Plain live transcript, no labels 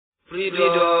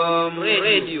Freedom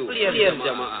Radio muryar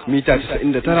jama'a mita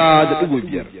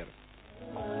 99.5.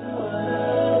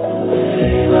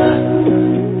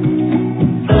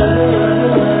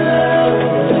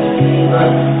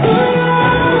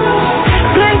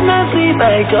 Pregnancy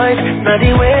by choice, not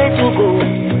the way to go.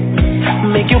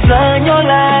 Make you plan your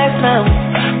life now,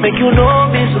 make you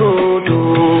know this road.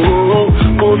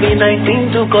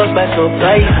 COVID-19 took us by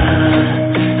surprise.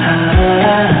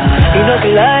 You know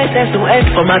the life has to end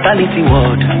for maternity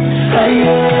ward.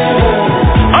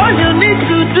 All you need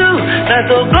to do is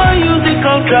to go use the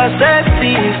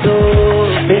contraceptives. So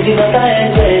make the mother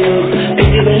enjoy you,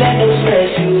 make the belly no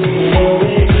stress you.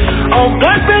 Oh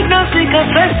God, pregnancy can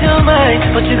stress your mind,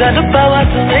 but you got the power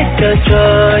to make a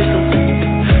choice.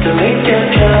 To make a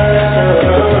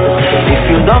choice. If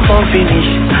you don't want finish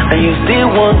and you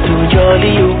still want to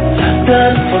jolly you,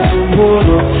 plan for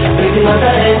tomorrow. Make the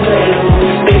mother enjoy you,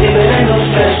 make the belly no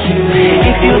stress you.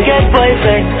 If you get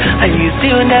boyfriend and you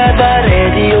still never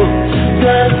ready you,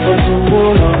 plan for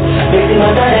tomorrow. Make the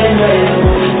mother enjoy you,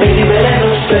 make the belly no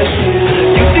stress you.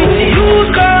 You fit use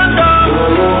condom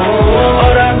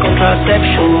or a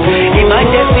contraception,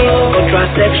 emergency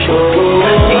contraception.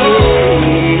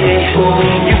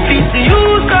 You fit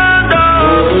use condom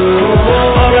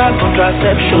or a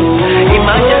contraception,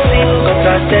 emergency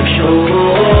contraception.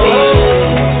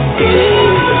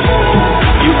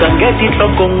 You can get it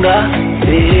from Conga.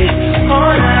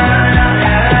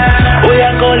 Oh,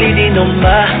 yeah, call it the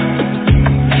number.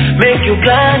 Make you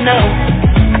plan now.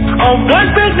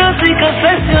 Unplanned pregnancy can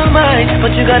stress your mind,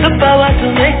 but you got the power to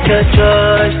make a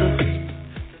choice.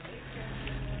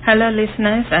 Hello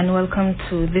listeners, and welcome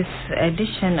to this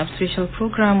edition of special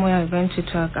program where we're going to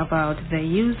talk about the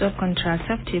use of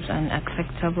contraceptives and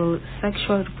acceptable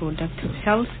sexual reproductive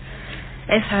health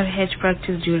SRH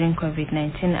practice during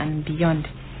COVID-19 and beyond.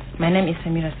 My name is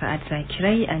Samira Saad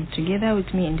Zakirai, and together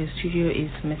with me in the studio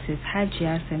is Mrs.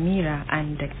 Hajia Samira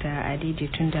and Dr. Aditi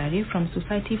Tundari from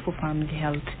Society for Family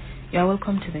Health. You are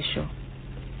welcome to the show.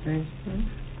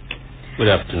 Good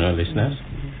afternoon, listeners.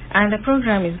 And the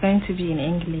program is going to be in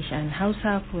English and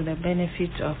Hausa for the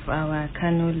benefit of our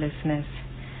Kano listeners.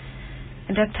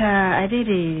 Dr.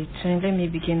 Aditi, let me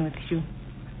begin with you.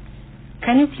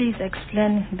 Can you please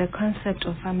explain the concept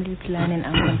of family planning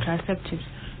and contraceptives?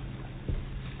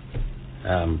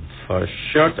 For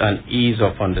short and ease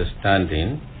of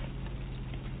understanding,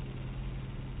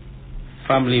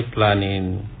 family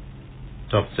planning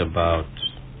talks about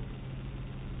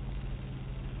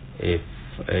if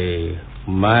a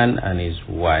man and his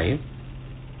wife,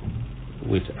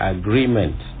 with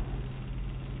agreement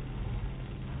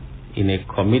in a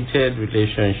committed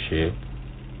relationship,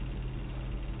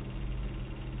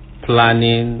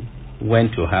 planning when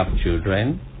to have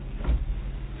children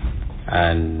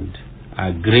and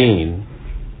agreeing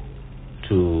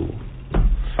to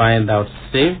find out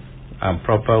safe and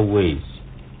proper ways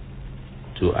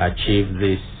to achieve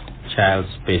this child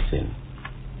spacing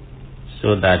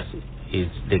so that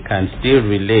they can still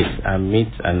relate and meet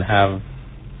and have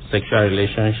sexual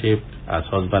relationship as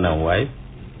husband and wife,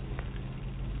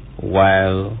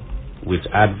 while with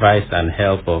advice and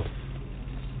help of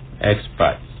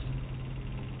experts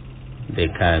they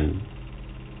can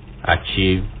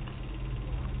achieve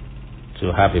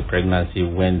to have a pregnancy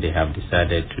when they have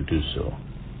decided to do so.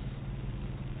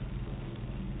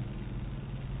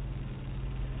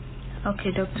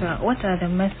 Okay, doctor, what are the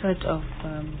methods of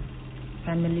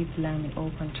family planning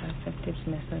or contraceptives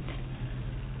method?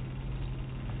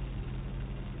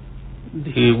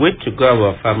 The way to go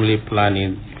about family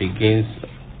planning begins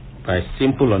by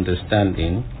simple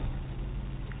understanding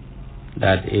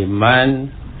that a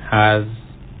man has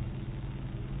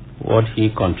what he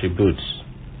contributes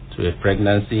to a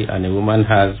pregnancy and a woman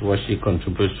has what she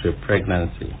contributes to a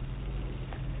pregnancy.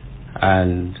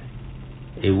 And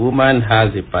a woman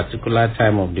has a particular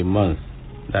time of the month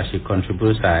that she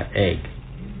contributes her egg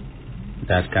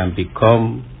that can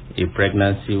become a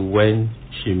pregnancy when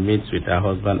she meets with her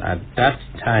husband at that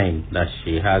time that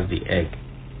she has the egg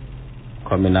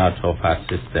coming out of her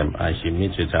system and she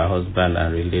meets with her husband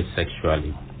and relates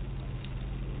sexually.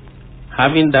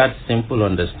 Having that simple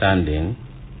understanding,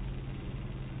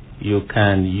 you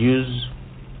can use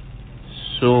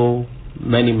so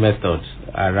many methods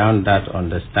around that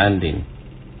understanding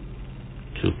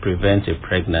to prevent a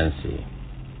pregnancy.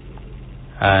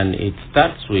 And it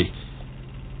starts with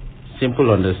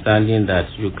simple understanding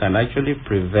that you can actually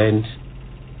prevent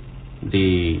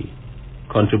the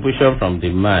contribution from the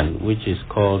man, which is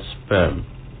called sperm,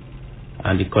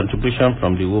 and the contribution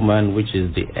from the woman, which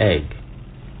is the egg.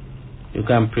 You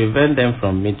can prevent them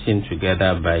from meeting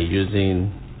together by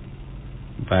using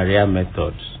barrier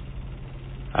methods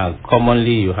And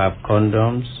commonly you have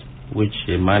condoms, which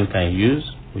a man can use,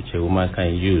 which a woman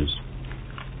can use.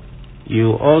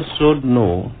 You also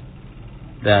know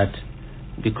that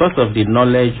because of the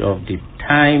knowledge of the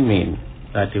timing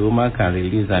that a woman can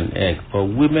release an egg, for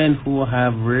women who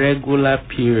have regular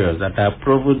periods that are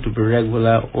proven to be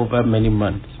regular over many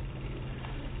months,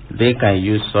 they can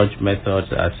use such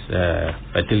methods as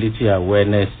fertility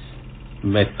awareness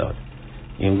method,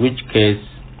 in which case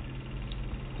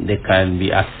they can be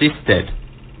assisted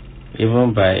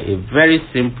even by a very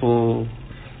simple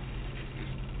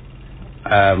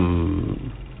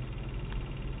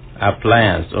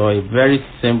appliance or a very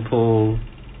simple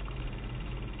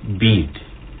bead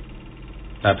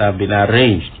that have been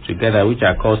arranged together, which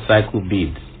are called cycle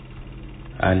beads.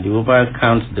 And the woman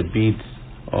counts the beads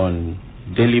on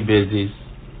daily basis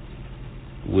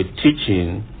with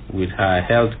teaching with her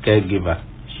health caregiver.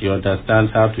 She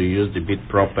understands how to use the bead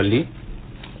properly,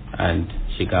 and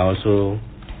she can also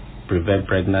prevent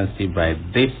pregnancy by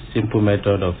this simple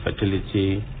method of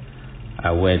fertility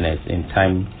awareness in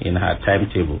her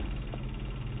timetable.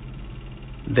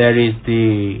 There is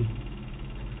the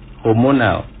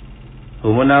hormonal.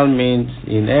 Hormonal means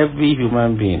in every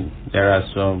human being there are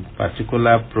some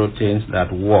particular proteins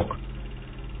that work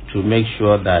to make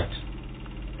sure that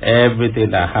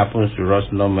everything that happens to us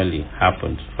normally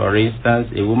happens. For instance,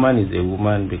 a woman is a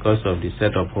woman because of the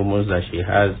set of hormones that she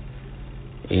has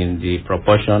in the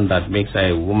proportion that makes her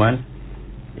a woman.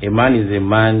 A man is a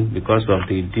man because of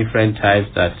the different types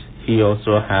that he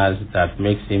also has that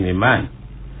makes him a man.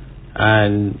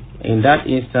 And in that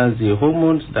instance, the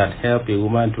hormones that help a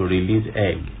woman to release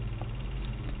egg,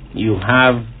 you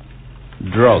have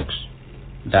drugs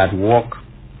that work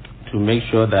to make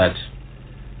sure that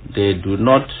they do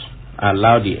not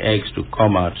allow the eggs to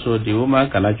come out. So the woman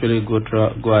can actually go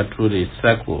through the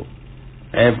cycle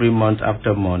every month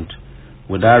after month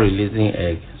without releasing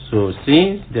egg. So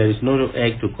since there is no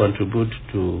egg to contribute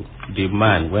to the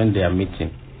man when they are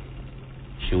meeting,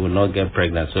 she will not get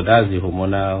pregnant. So that's the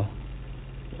hormonal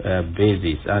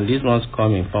basis. And these ones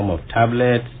come in form of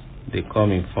tablets, they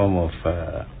come in form of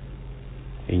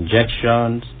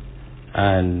injections,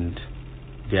 and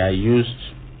they are used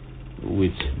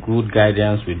with good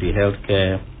guidance with the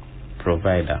healthcare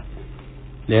provider.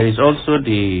 There is also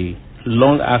the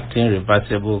long-acting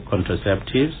reversible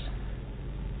contraceptives.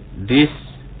 This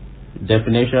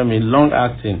definition means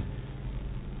long-acting.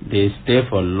 They stay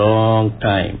for a long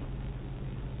time.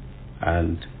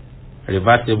 And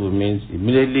reversible means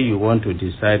immediately you want to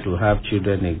decide to have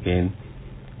children again,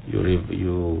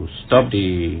 you stop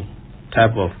the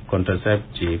type of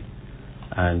contraceptive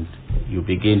and you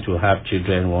begin to have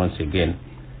children once again.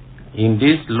 In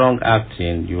this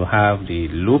long-acting, you have the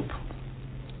loop,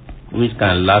 which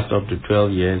can last up to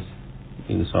 12 years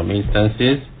in some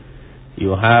instances.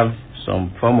 You have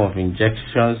some form of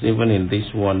injections, even in this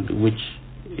one, which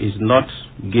is not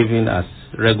given as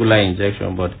regular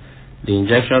injection, but the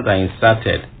injections are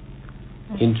inserted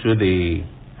into the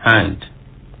hand,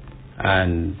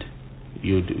 and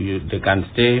they can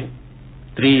stay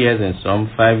 3 years in some,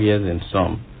 5 years in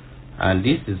some, and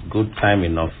this is good time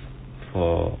enough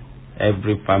for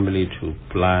every family to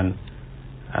plan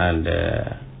and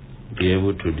be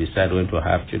able to decide when to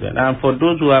have children. And for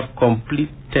those who have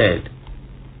completed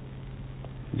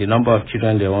the number of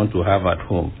children they want to have at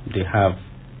home, they have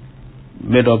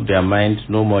made up their minds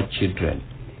no more children,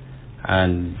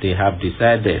 and they have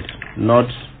decided, not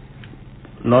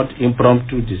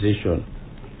impromptu decision,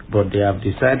 but they have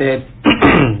decided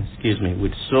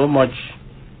with so much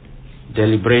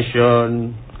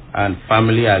deliberation and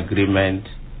family agreement,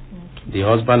 the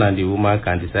husband and the woman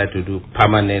can decide to do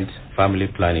permanent family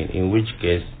planning, in which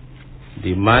case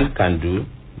the man can do,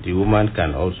 the woman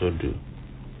can also do.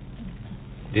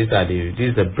 This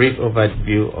is a brief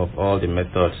overview of all the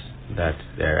methods that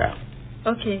there are.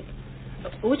 Okay.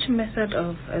 Which method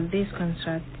of these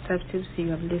contraceptives you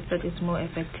have listed is more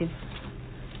effective?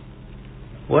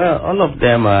 Well, all of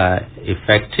them are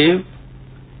effective.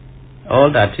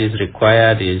 All that is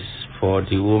required is for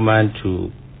the woman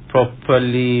to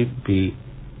properly be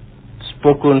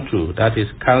spoken to, that is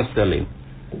counseling,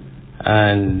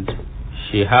 and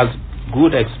she has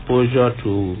good exposure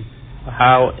to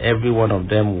how every one of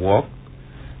them work,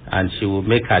 and she will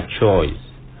make her choice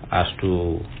as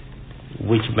to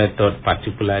which method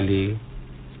particularly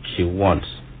she wants,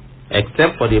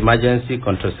 except for the emergency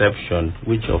contraception,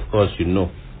 which of course you know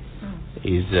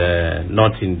is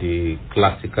not in the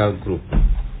classical group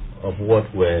of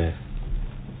what we're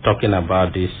talking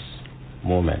about this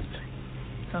moment.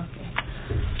 Okay.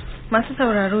 Masu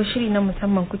sauraro, shiri na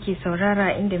musamman kuke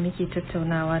saurara inda muke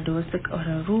tattaunawa da wasu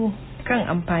ƙwararru kan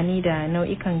amfani da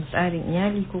nau'ikan tsarin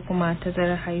iyali ko kuma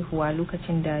tazarar haihuwa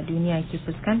lokacin da duniya ke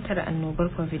fuskantar annobar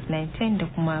COVID-19 da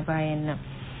kuma bayan nan.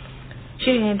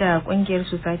 Shiri ne da kungiyar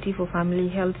Society for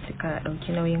Family Health suka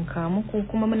dauki nauyin kawo muku,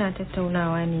 kuma muna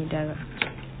tattaunawa ne da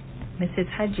Mrs.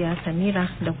 Hajiya Samira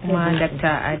da kuma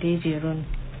Dr. Adejerun.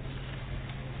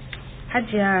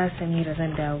 Hajiya Samira,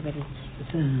 zan dawo gare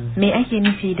ki. Me ake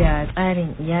nufi da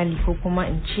tsarin iyali ko kuma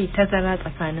in ce tazara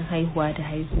tsakanin haihuwa da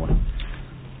haihuwa?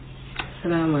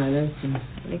 Assalamu alaikum.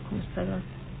 Alaikum salam.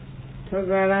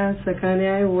 Tazara tsakanin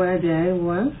haihuwa da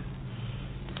haihuwa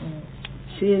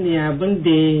shine abin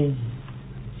da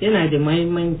yana da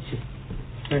mahimmanci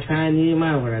tsakanin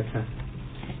ma'aurata.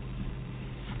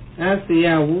 Za su yi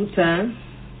huta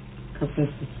kafin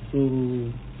su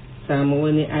samu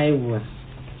wani haihuwa,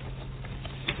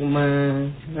 kuma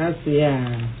za su yi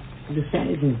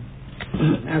deciding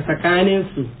a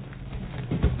tsakaninsu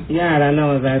yara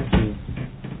nawa za su yi,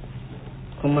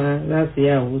 kuma za su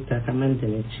yi huta kamar da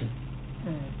na ce.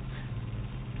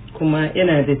 Kuma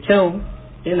yana da kyau,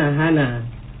 yana hana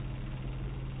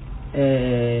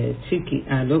ciki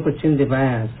a lokacin da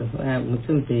baya so,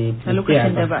 mutum a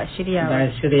lokacin da ba a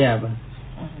shirya ba.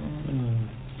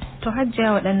 To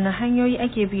Hajiya, waɗanne hanyoyi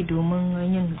ake bi domin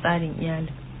yin tsarin iyali?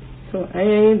 To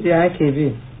hanyoyin da ake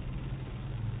bi,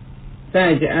 za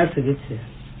a je asibiti.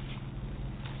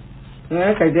 In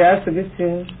aka je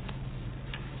asibiti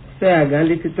sai a ga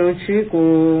likitoci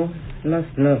ko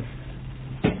nurse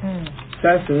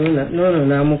za su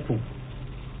nuna muku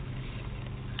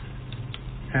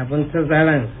abin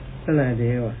tazaran suna da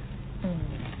yawa.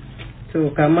 To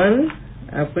kamar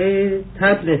akwai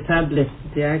tablet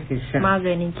da ake sha,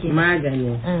 magani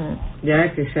da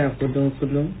ake sha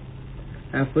kullum.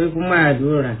 Akwai kuma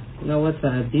allura na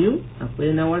wata 2,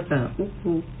 akwai na wata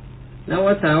 3. Na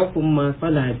wata 3 ma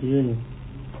kala 2 ne,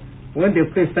 wanda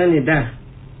kai sani da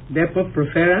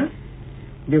Depo-Provera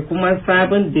da kuma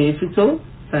sabon da ya fito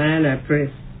Ciana Press.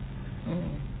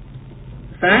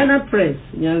 Ciana Press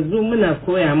yanzu muna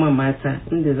koya ma mata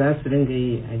inda za su ringa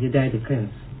yi a gida da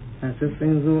kansu, ba su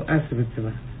sun zo asibiti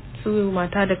ba. Su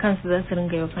mata da kansu za su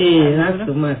ringa yi wa kansu? Za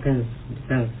su ma kansu da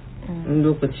kansu in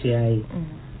lokaci ya yi.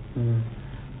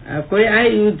 Akwai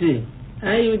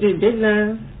IUD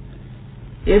dinna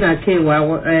yana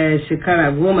kaiwa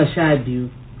shekara 12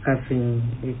 kafin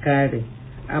ya kare,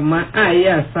 amma a yi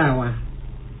sawa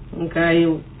in ka yi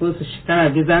wasu shekara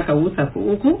 2 za ka wuta ko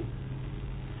 3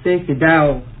 sai ki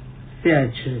dawo sai a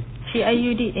cire. Shi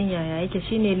IUD din yaya yake?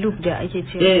 Shi ne loop da ake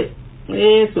cewa?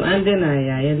 Su an dana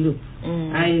yayin loop.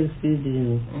 IUCD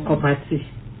ne, Copati.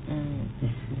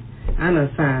 Ana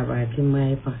sa bakin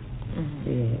mahaifa.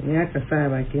 Ya ka sa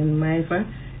bakin mahaifa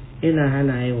yana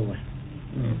hana haihuwa.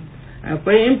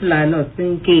 Akwai implanot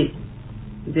sun ke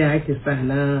da ake sa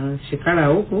na shekara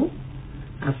 3,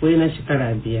 akwai na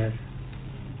shekara 5.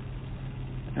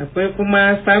 Akwai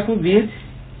kuma saku bead,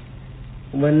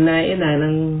 wannan ina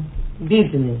nan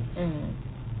bead ne.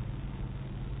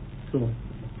 So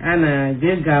ana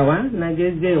gaggawa ne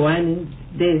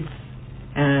days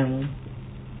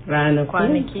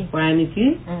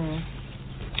kwanaki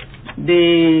da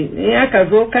ya ka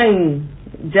zo kan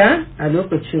ja a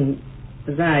lokacin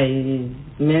za a yi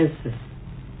menses,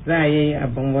 za a yi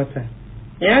abin wata.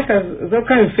 Ya ka zo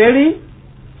kan feri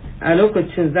a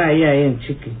lokacin za a yi yin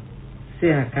ciki, sai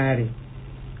a kare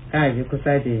kaji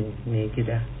kusa da mai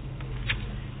gida.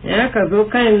 Ya ka zo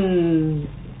kan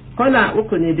kola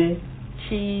 3 ne dai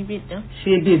shi bid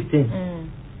din.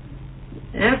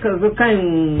 Ya ka zo kan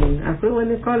akwai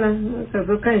wani kola, ka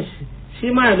zo kan shi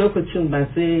ma a lokacin ba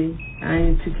sai an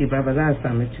yi ciki ba za a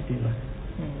samu ciki ba.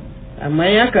 Amma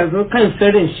ya ka zo kan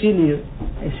ferin shi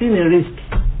ne risk.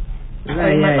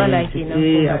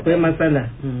 Akwai matsala.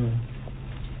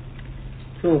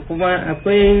 So kuma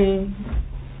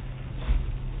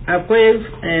akwai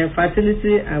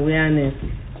fertility awareness,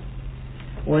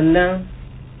 wannan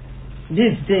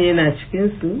din yana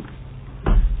cikinsu,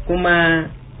 kuma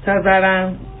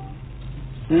tazara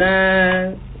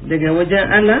na daga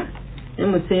wajen Allah in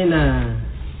mutum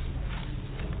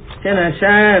yana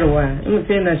shayarwa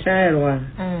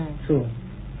so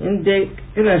in dai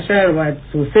ina shayarwa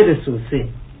sosai da sosai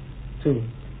to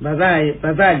ba za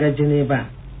a ga jini ba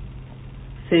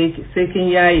sai kin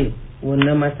yaye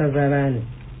wannan matazara ne.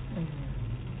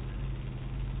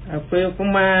 Akwai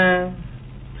kuma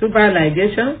tuber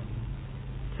ligation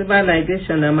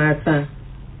na mata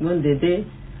wanda dai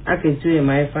aka juye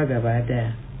mahaifa gaba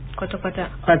daya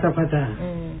kwata-kwata.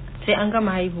 Sai an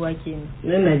gama haihuwa kenan.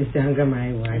 Nan na sai an gama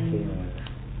haihuwa kenan.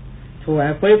 To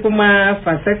akwai kuma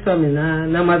vasectomy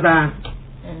na maza.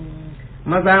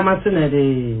 Maza ma suna da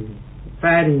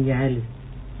tsarin iyali.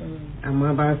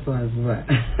 amma ba su zuwa.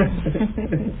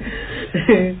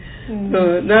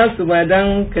 So na su ba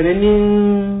dan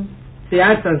karamin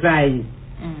siyasa zai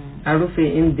a rufe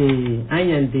inda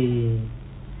hanyar da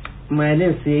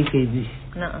malin su yake ji.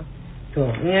 To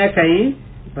in ya kai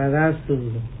ba za su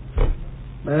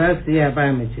iya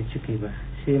ba mace ciki ba,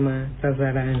 shi ma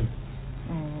tazara ne.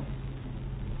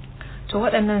 To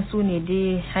waɗannan su ne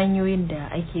dai hanyoyin da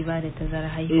ake ba da tazara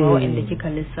haihuwa waɗanda kika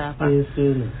lissafa.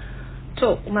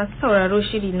 To masu sauraro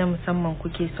shiri na musamman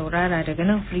kuke saurara daga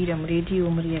nan Freedom Radio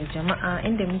muryar jama'a,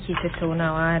 inda muke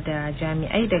tattaunawa da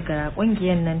jami'ai daga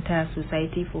ƙungiyar nan ta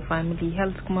Society for Family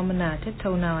Health, kuma muna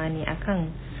tattaunawa ne akan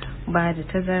ba da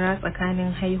tazara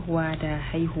tsakanin haihuwa da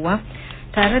haihuwa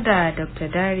tare da Dr.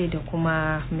 Dare da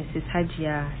kuma Mrs.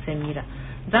 Hajiya Samira.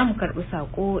 Za mu karɓi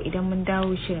saƙo, idan mun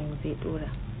dawo shirin zai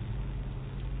ɗora.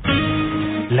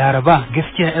 Laraba,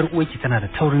 gaskiya yar uwarki tana da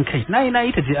taurin kai.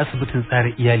 Nayi ta je asibitin tsara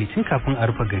iyali tun kafin a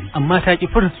rufe gari, amma ta ki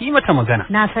yi mata magana.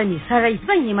 Na sani sarai,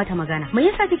 zan yi mata magana. Me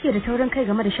yasa kike da taurin kai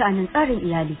game da sha'anin tsarin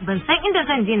iyali? Ban san inda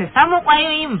zan je na samo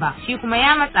kwayoyin ba, shi kuma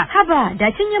ya matsa. Haba,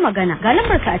 da kin yi magana. Ga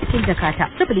lambar ka a cikin jakata.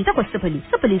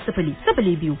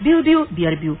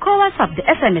 0800-002-2252 ko WhatsApp da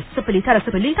SMS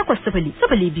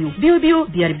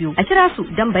 090800-0222. A kira su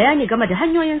don bayani game da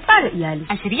hanyoyin tsara iyali.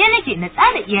 A shirye nake na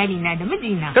tsara iyali na da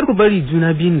mijina. Kar ku bari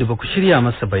juna biyun da baku shirya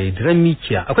masa bai diran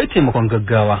mikiya. Akwai taimakon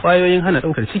gaggawa, kwayoyin hana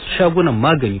daukar ciki, shagunan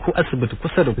magani ko asibiti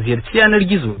kusa da ku. Ziyarci yanar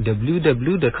gizo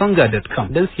www.konga.com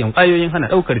don siyan kwayoyin hana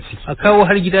daukar ciki, a kawo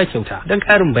har gida kyauta. Don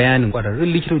karin bayanin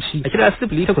kwararrun likitoci a kira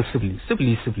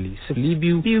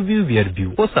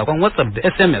 0800-002-2252 ko sakon WhatsApp da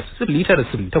SMS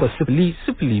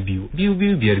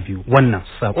 090800-022252. Wannan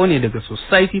sako ne daga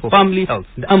Society for Family Health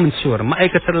da amincewar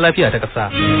ma'aikatar lafiya ta ƙasa.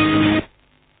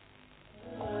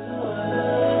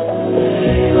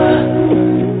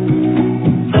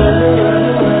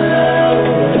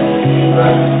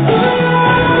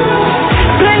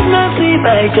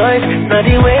 By choice, not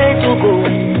the way to go.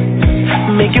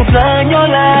 Make you plan your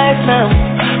life now,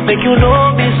 make you know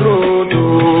this road.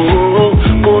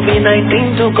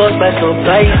 COVID-19 took us by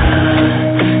surprise.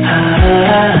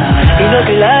 You know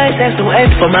the license to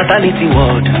end for maternity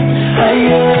ward.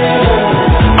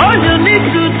 All you need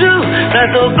to do is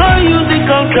to go use the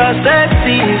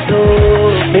contraceptives.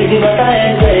 Make the matter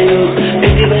end for you,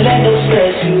 make the belly no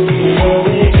stress you.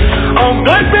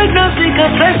 Unborn pregnancy can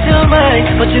stress your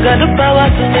mind, but you got the power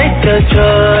to make your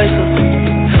choice.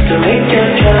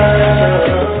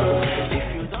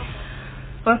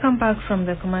 Welcome back from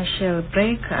the commercial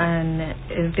break, and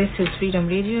this is Freedom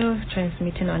Radio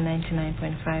transmitting on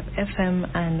 99.5 FM,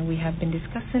 and we have been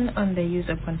discussing on the use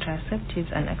of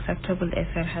contraceptives and acceptable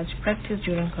SRH practice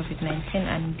during COVID-19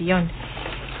 and beyond.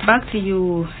 Back to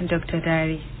you, Dr.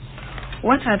 Dari.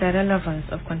 What are the relevance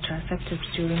of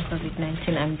contraceptives during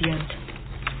COVID-19 and beyond?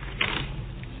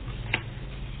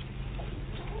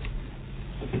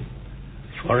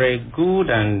 For a good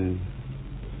and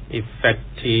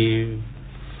effective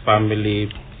family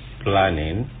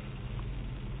planning,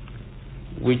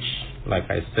 which, like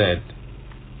I said,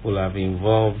 will have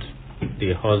involved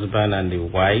the husband and the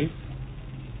wife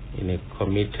in a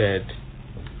committed,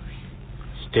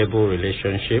 stable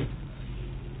relationship,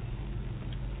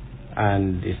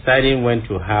 and deciding when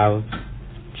to have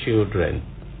children,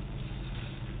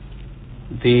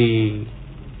 the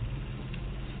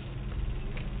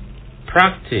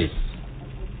practice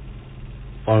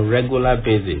on regular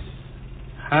basis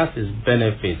has its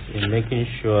benefits in making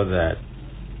sure that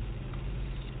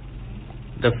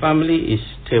the family is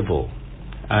stable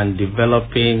and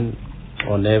developing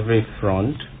on every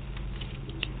front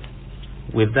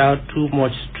without too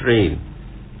much strain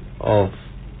of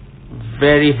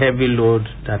very heavy loads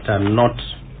that are not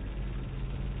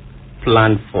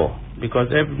planned for, because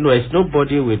there's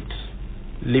nobody with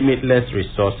limitless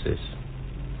resources.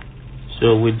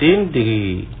 So within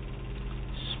the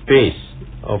space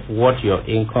of what your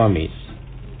income is,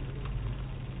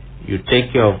 you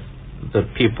take care of the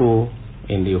people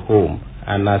in the home,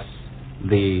 and as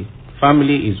the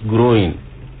family is growing,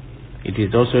 it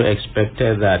is also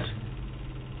expected that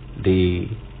the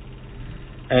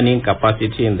earning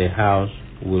capacity in the house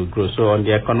will grow. So on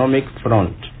the economic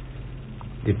front,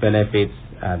 the benefits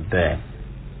are there.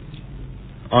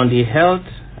 On the health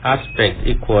aspect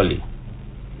equally,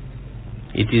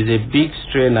 it is a big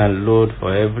strain and load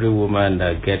for every woman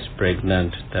that gets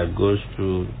pregnant, that goes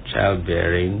through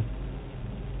childbearing,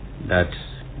 that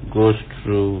goes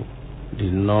through the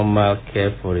normal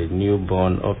care for a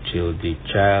newborn up till the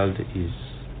child is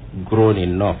grown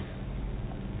enough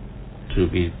to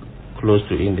be close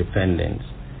to independence.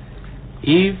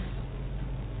 If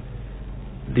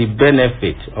the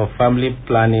benefit of family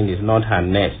planning is not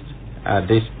harnessed at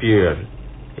this period,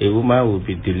 a woman will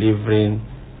be delivering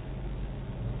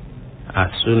as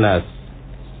soon as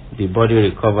the body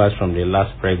recovers from the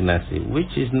last pregnancy,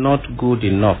 which is not good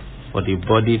enough for the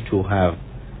body to have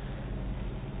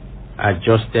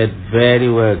adjusted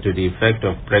very well to the effect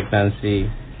of pregnancy,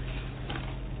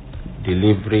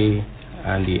 delivery,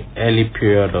 and the early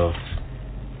period of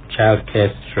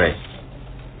childcare stress.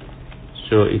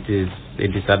 So it is a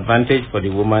disadvantage for the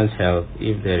woman's health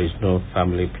if there is no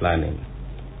family planning.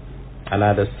 And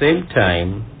at the same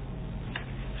time,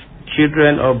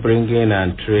 children upbringing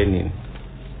and training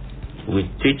with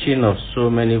teaching of so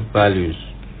many values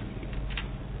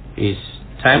is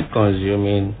time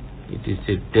consuming. It is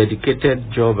a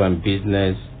dedicated job and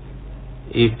business.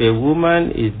 If a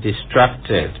woman is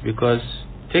distracted, because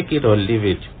take it or leave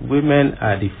it, women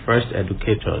are the first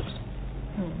educators.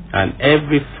 And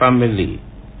every family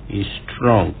is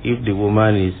strong if the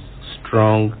woman is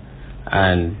strong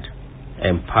and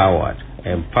empowered.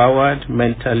 Empowered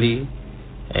mentally,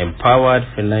 empowered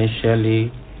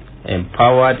financially,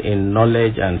 empowered in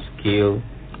knowledge and skill,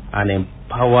 and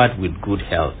empowered with good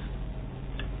health.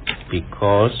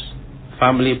 Because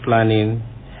family planning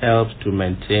helps to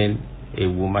maintain a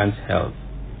woman's health.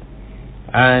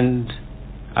 And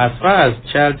as far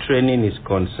as child training is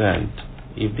concerned,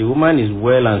 if the woman is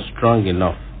well and strong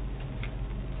enough,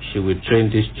 she will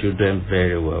train these children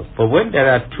very well. But when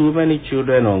there are too many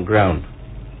children on ground,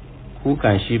 who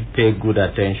can she pay good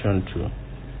attention to?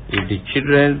 If the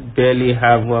children barely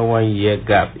have 1 year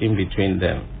gap in between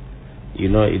them,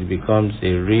 it becomes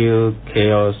a real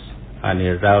chaos and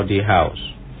a rowdy house.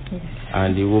 Yes.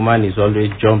 And the woman is always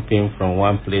jumping from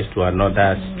one place to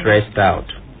another, stressed out.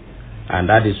 And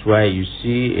that is why you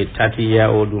see a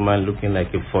 30-year-old woman looking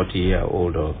like a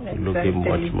 40-year-old or looking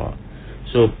much more.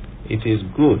 So it is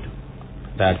good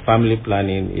that family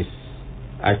planning is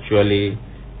actually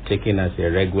taken as a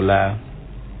regular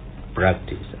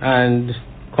practice. And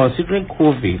considering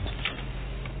COVID,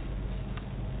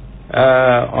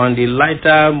 in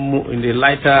the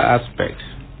lighter aspect,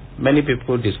 many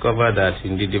people discovered that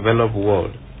in the developed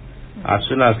world, as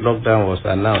soon as lockdown was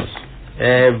announced,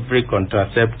 every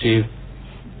contraceptive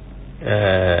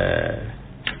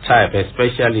type,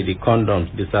 especially the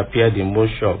condoms, disappeared in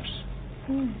most shops.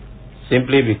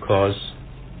 Simply because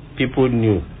people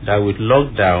knew that with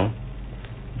lockdown,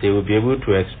 they will be able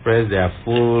to express their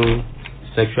full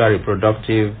sexual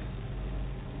reproductive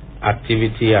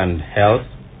activity and health,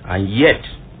 and yet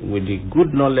with the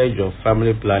good knowledge of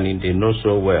family planning, they know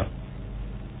so well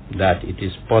that it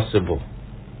is possible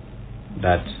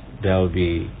that there will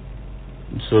be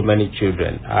so many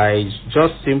children. I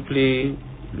just simply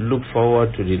look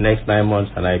forward to the next 9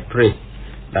 months, and I pray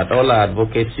that all our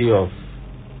advocacy of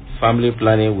family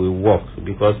planning will work,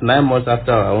 because 9 months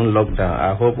after our own lockdown,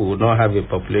 I hope we will not have a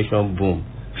population boom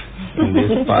in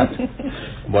this part.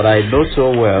 But I know so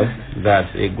well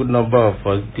that a good number of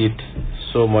us did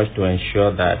so much to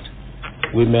ensure that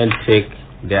women take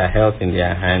their health in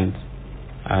their hands.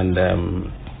 And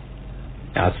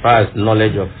as far as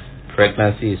knowledge of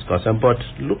pregnancy is concerned, but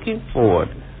looking forward,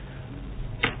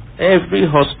 every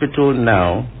hospital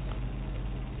now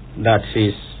that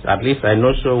is, at least I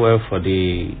know so well for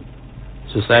the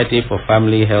Society for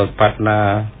Family Health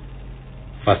Partner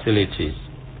Facilities,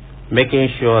 making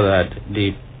sure that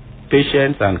the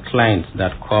patients and clients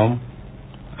that come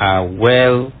are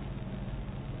well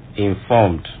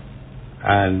informed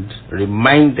and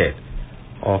reminded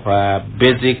of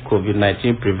basic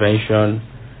COVID-19 prevention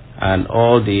and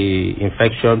all the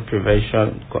infection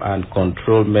prevention and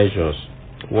control measures,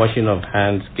 washing of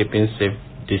hands, keeping safe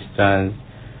distance,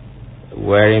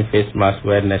 wearing face masks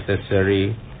where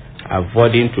necessary,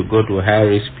 avoiding to go to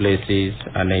high-risk places,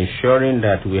 and ensuring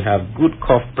that we have good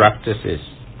cough practices,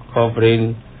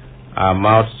 covering our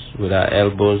mouths with our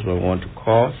elbows when we want to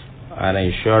cough, and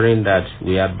ensuring that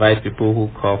we advise people who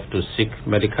cough to seek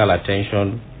medical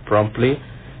attention promptly,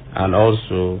 and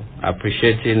also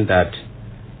appreciating that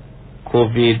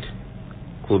COVID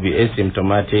could be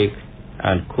asymptomatic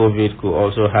and COVID could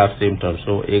also have symptoms.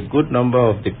 So a good number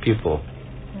of the people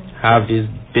have this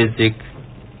basic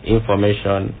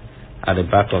information at the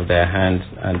back of their hands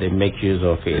and they make use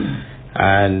of it.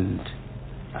 And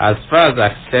as far as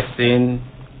accessing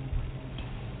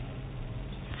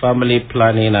family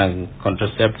planning and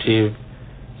contraceptive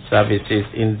services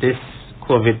in this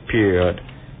COVID period,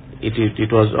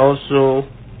 it was also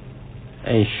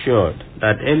ensured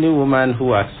that any woman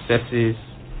who accesses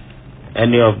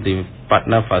any of the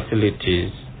partner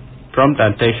facilities, prompt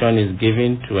attention is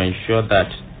given to ensure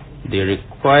that the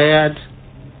required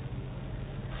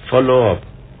follow-up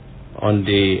on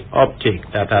the uptake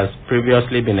that has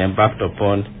previously been embarked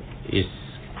upon is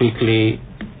quickly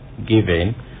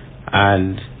given,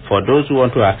 and for those who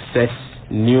want to access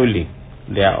newly,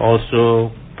 they are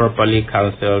also properly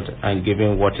counseled and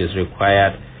given what is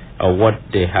required or what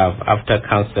they have after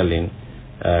counseling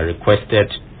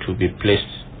requested to be placed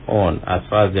on as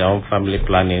far as their own family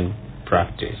planning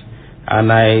practice.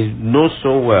 And I know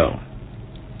so well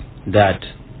that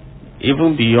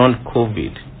even beyond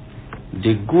COVID,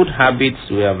 the good habits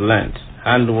we have learned,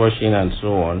 hand washing and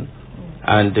so on,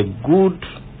 and the good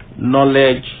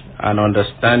knowledge and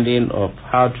understanding of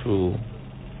how to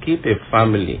keep a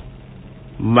family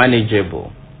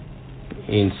manageable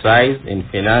in size, in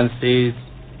finances,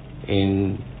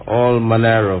 in all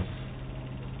manner of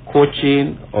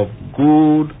coaching of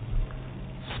good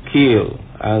skill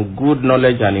and good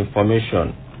knowledge and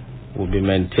information will be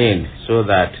maintained, so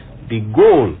that the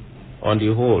goal on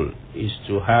the whole is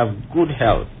to have good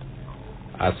health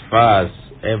as far as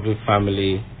every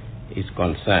family is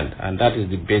concerned. And that is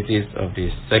the basis of the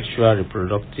sexual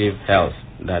reproductive health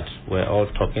that we're all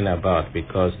talking about,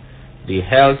 because the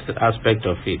health aspect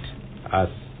of it, as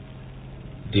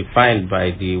defined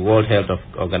by the World Health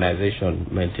Organization,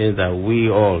 maintains that we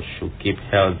all should keep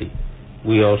healthy.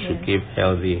 We all should keep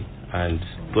healthy, and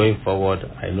going forward,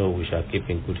 I know we shall keep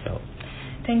in good health.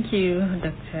 Thank you,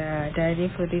 Dr.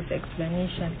 Dare, for this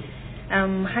explanation.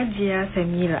 Hajiya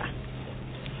Samira,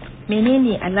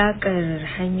 menene alakar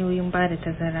hanyoyin ba da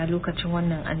tazara lokacin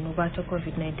wannan annoba ta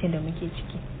COVID-19 da muke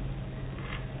ciki?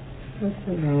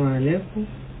 Assalamu alaikum.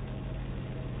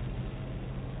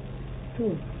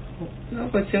 To,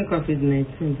 lokacin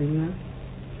COVID-19 din nan,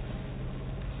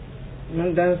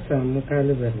 mun dan samu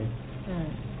kalubale.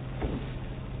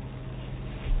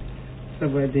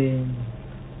 Saboda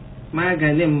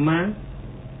maganin ma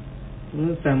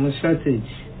mun samu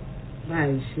shortage, ba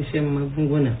shishin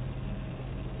magunguna.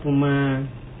 Kuma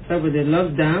saboda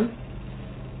lockdown,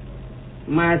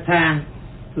 mata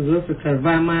su zo su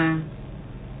karba ma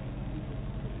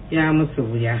ya musu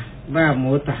wuya, ba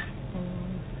mota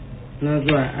na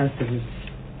zuwa asibiti,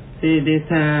 sai dai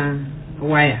ta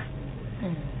waya.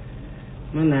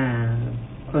 Muna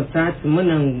contact,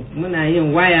 muna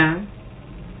yin waya,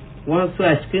 wasu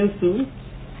a cikinsu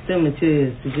sai mu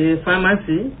ce su je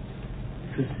pharmacy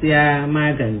su siya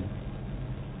magani,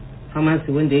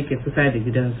 pharmacy wanda yake kusa da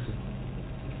gidansu.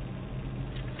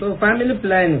 So family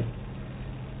planning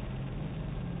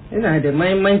yana da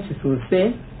mahimmanci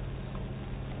sosai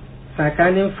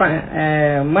tsakanin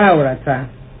ma'aurata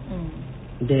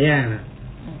da yara.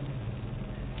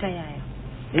 Ta yaya?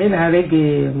 Yana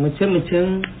rage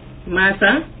mace-macen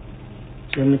mata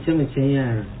da mace-macen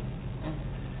yara.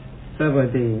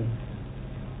 Saboda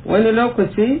wani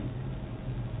lokaci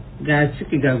ga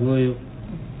ciki ga goyo.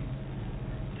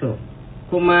 To,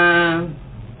 kuma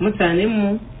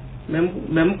mutanenmu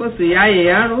maimakon su yaye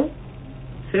yaro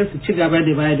sai su ci gaba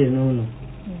da ba da nono.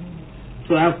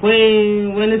 To akwai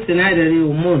wani sinadari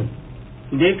hormone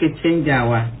da yake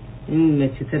canjawa in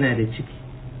mace tana da ciki.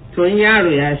 To in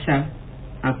yaro ya sha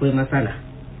akwai matsala.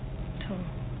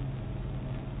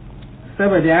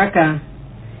 Saboda haka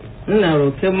ina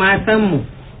roƙe matanmu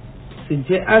su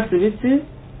je asibiti,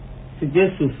 su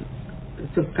je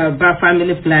su karba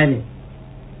family planning,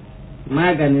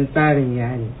 maganin tsarin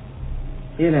iyali.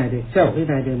 Yana da kyau,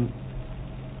 yana da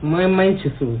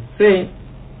muhimmanci sosai.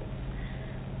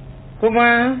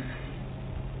 Kuma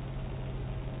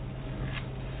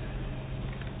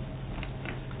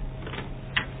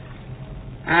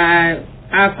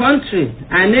our country,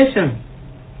 our nation,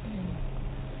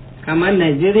 kamar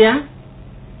Nigeria,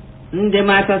 inda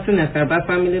mata suna karba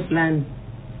family plan,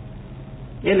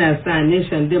 yana sa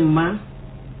nation din ma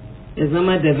ya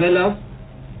zama develop,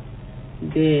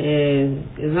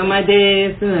 ya zama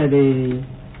dai suna da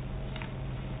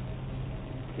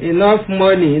enough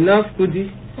money, enough kudi.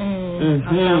 A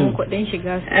samu kudin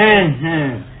shiga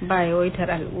su ba yawaitar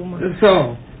al'umma.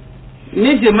 So,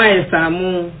 miji ma ya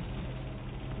samu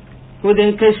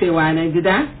kudin kashewa na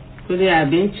gida, kudin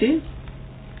abinci,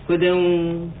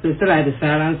 kudin sutura da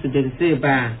sauransu da zai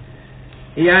ba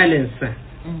iyalinsa.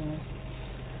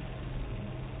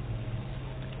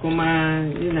 Kuma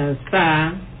yana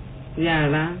sa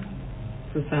yara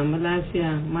su samu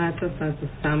lafiya, matarsa su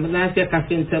samu lafiya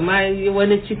kafin ta ma yi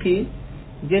wani ciki,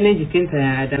 jinin jikinta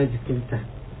ya dawo jikinta,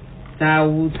 ta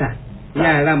huta,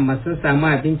 yaran ma sun samu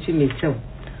abinci mai kyau,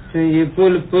 sun yi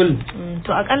ful.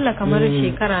 To akalla kamar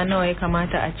shekara nawa ya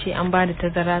kamata a ce an ba da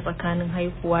tazara tsakanin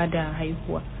haihuwa da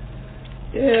haihuwa?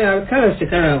 Akalla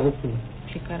shekara 3.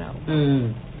 Shekara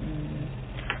 3.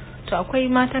 To akwai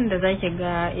matan da zaki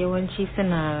ga yawanci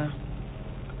suna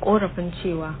korafin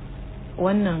cewa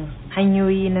wannan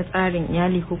hanyoyi na tsarin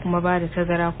iyali ko kuma ba da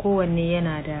tazara kowanne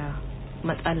yana da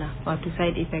matsala wato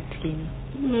side effect kenan?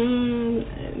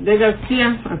 Da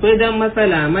gaskiya akwai dan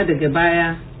matsala amma daga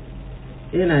baya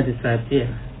yana da safiya.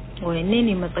 Wanne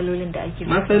ne matsalolin da ake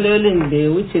matsalolin da ya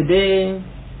wuce dai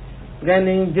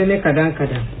ganin jini kadan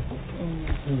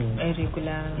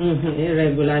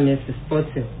irregular menses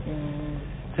spotting.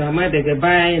 To amma daga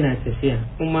baya yana tafiya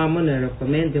kuma muna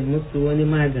recommending musu wani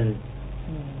magani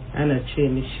ana ce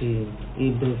mishi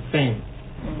ibuprofen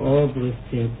or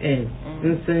Brucin in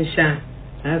sun sha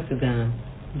za su ga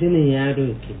jinin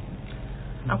yaro ke.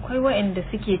 Akwai waɗanda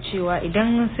suke cewa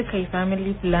idan suka yi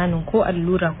family planning ko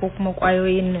allura ko kuma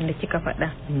kwayoyin nan da kika faɗa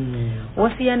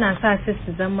wasu yana sa su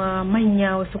zama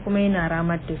manya wasu kuma yana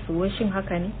ramar da su, washin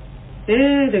haka ne?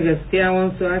 Da gaskiya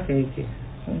wasu haka yake.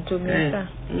 To me yasa?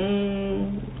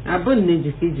 Abun ne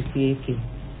jiki yake.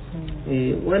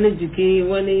 Wani jiki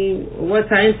wani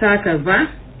wata yin taka ba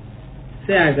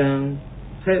sai a ga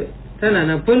tana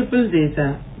na fulful da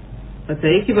ita bata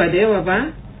yi kiba da yawa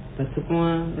ba bata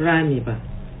kuma rami ba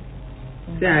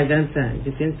sai a ganta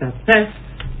jikinta fes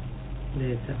da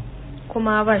ita.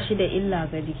 Kuma ba shi da illa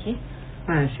ga jiki?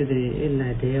 Ba shi da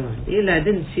illa da yawa. Illa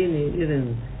din shi ne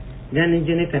irin ganin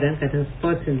jini kadan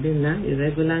sporting din na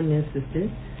irregular menses din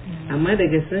amma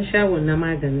daga sun sha wannan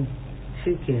maganin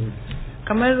shi kenan.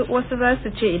 Kamar wasu za su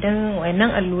ce idan wannan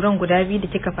alluran guda biyu da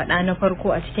kika faɗa na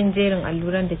farko a cikin jerin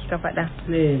alluran da kika faɗa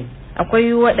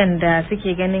akwai waɗanda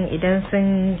suke ganin idan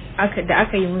da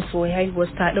aka yi musu haihuwar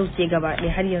ta ɗauke gaba ɗaya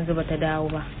har yanzu bata dawo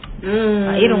ba.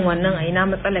 A irin wannan a ina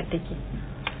matsalar take?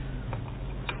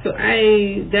 To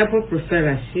ai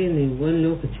depo-provera shi ne wani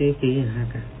lokaci yake yin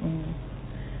haka.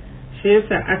 Shi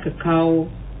yasa aka kawo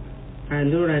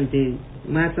alluran da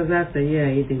mata za su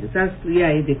yayi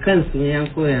da kansu yan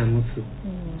koya musu.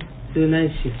 Sunan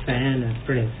shi Sayana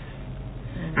Press.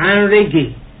 An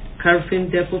rage karfin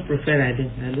depo-provera din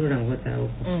alluran wata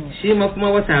uku. Shi ma kuma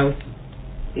wata uku.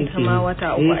 Kama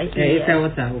wata uku ake ita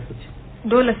wata uku ce.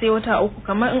 Dole sai wata uku,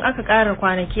 kamar in aka ƙara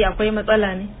kwanaki akwai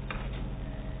matsala ne?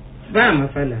 Ba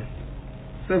matsala.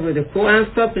 Saboda ko an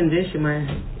stopping din shi ma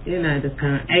yana da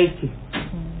kan aiki.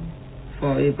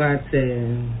 For about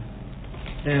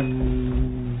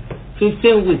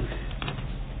 15 weeks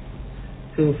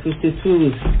to 52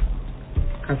 weeks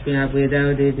kafin abu ya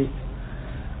dawo daidai.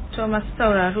 To masu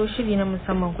sauraro shiri na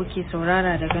musamman kuke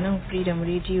saurara daga nan Freedom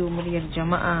Radio muryar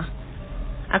jama'a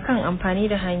akan amfani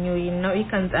da hanyoyin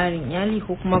nau'ikan tsarin iyali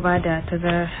ko kuma ba da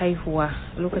tazarar haihuwa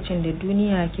lokacin da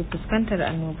duniya ke fuskantar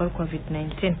annobar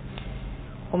COVID-19.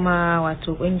 Kuma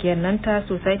wato kungiyar nan ta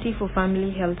Society for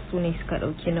Family Health su ne suka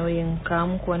dauki nauyin kawo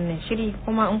muku wannan shiri,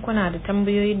 kuma in kuna da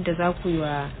tambayoyin da za ku yi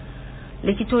wa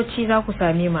likitoci za ku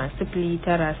same mu a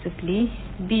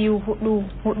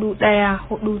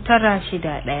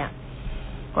 0902441491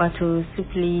 wato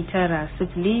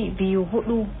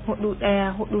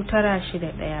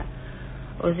 0902441491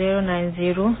 o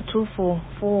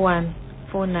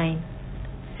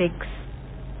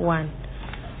 09024414961.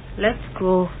 Let's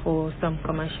go for some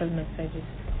commercial messages.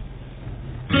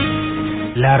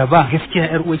 Laraba gaskiya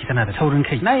yar uwarki tana da taurin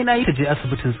kai. Nayi ta je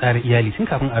asibitin tsara iyali tun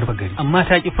kafin a rufe gari amma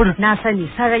ta ki fur. Na sani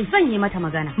sarai zan yi mata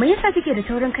magana. Me yasa kike da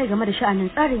taurin kai game da sha'anin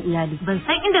tsarin iyali? Ban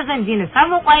san inda zan je na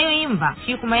samo kwayoyin ba,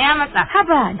 shi kuma ya matsa.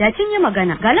 Haba da kin yi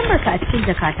magana. Ga lambar ka a cikin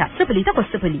jakata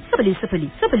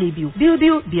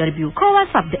 0800 ko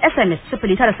WhatsApp da SMS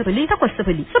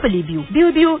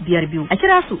 0908002222. A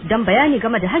kira su dan bayani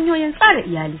game da hanyoyin tsara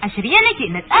iyali. A shirye nake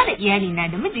na tsara iyali na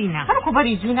da mijina. Kar ku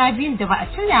bari juna biyun da ba a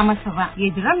shirya masa ba ya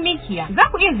jiran mikiya. Za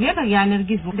ku iya ziyartar yanar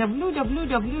gizo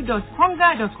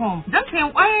www.konga.com don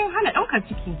sayan kwayoyin hana ɗaukar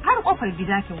ciki har kofar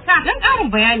gida kyauta. Don ƙarin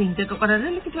bayani daga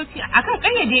ƙwararrun likitoci akan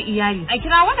ƙayyade iyali a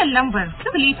kira wannan lambar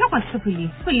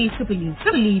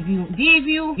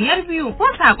 0800-00-02-22 ko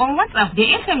saƙon WhatsApp da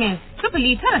SMS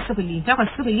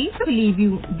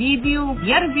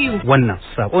 090800-2222. Wannan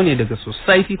saƙo ne daga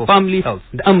Society for Family Health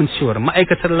da amincewar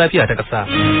ma'aikatar lafiya ta ƙasa.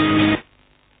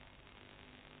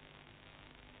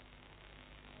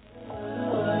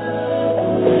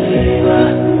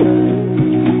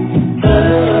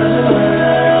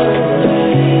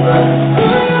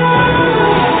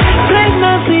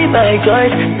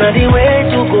 Choice, not the way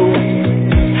to go.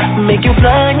 Make you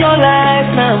plan your life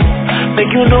now. Make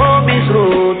you know this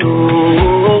road.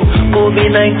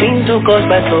 COVID-19 took us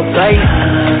by surprise.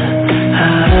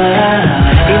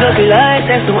 You know the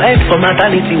license to end for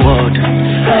maternity ward.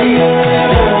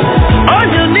 All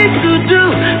you need to do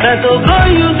is to go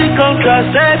use the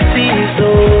contraceptives. So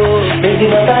make the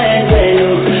matter end well, you.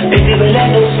 Make the belly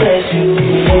no stress you.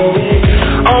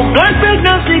 Unplanned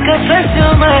pregnancy can stress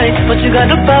your mind, but you got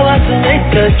the power to make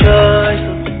the choice.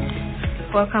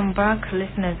 Welcome back,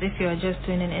 listeners. If you are just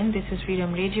tuning in, this is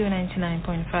Freedom Radio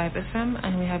 99.5 FM,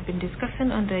 and we have been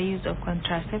discussing on the use of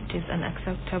contraceptives and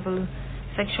acceptable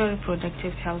sexual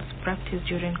reproductive health practice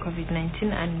during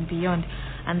COVID-19 and beyond.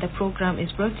 And the program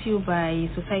is brought to you by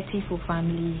Society for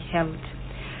Family Health.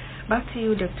 Back to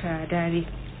you, Dr. Dari.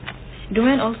 Do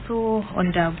men also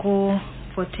undergo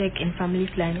for take in family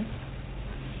planning?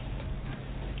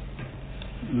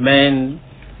 Men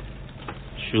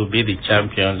should be the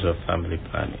champions of family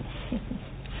planning.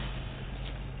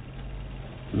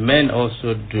 Men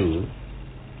also do,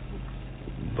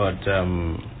 but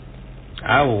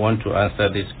I want to answer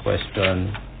this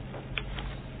question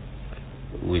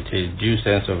with a due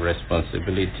sense of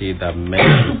responsibility that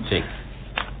men should take.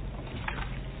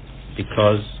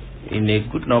 Because in a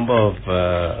good number of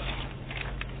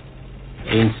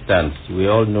instances, we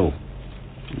all know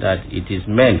that it is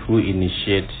men who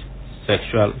initiate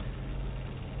sexual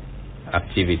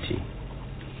activity.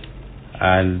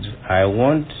 And I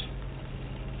want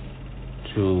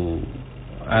to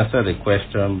answer the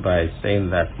question by saying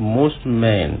that most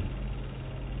men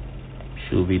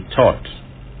should be taught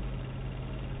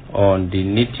on the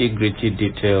nitty-gritty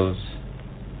details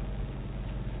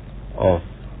of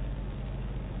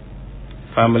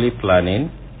family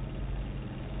planning,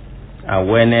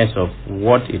 awareness of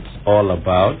what it's all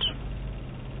about,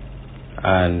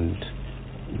 and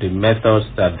the methods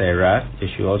that there are. They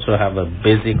should also have a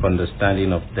basic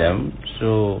understanding of them.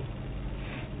 So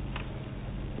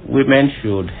women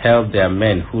should help their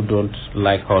men who don't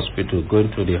like hospital,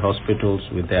 going to the hospitals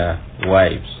with their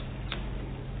wives,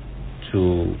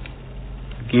 to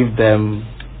give them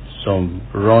some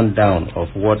rundown of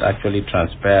what actually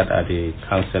transpired at the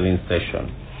counseling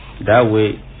session. That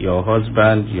way, your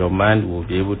husband, your man will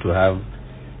be able to have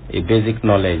a basic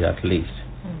knowledge at least.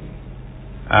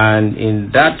 And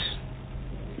in that,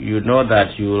 you know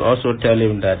that you will also tell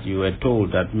him that you were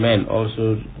told that men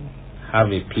also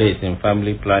have a place in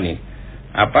family planning.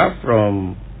 Apart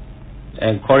from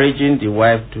encouraging the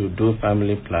wife to do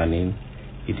family planning,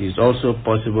 it is also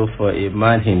possible for a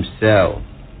man himself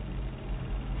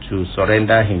to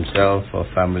surrender himself for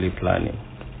family planning.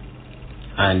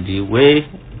 And the way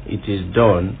it is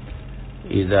done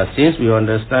is that since we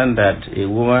understand that a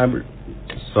woman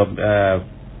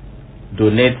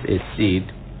donates a seed,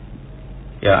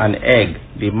 an egg,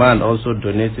 the man also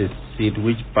donates a seed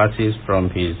which passes from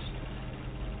his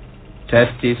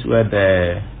testes where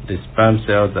the sperm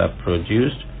cells are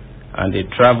produced, and they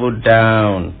travel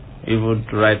down even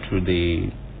right through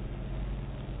the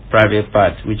private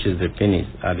part, which is the penis,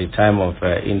 at the time of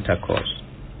intercourse.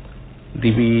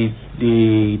 The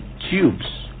tubes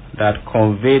that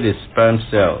convey the sperm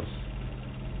cells,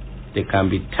 they can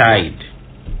be tied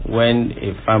when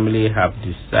a family have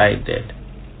decided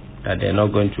that they're not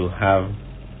going to have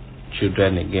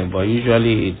children again. But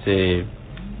usually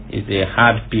it's a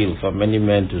hard pill for many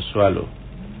men to swallow.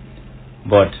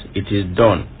 But it is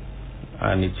done,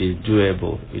 and it is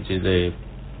doable. It is a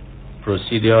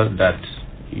procedure that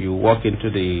you walk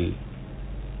into the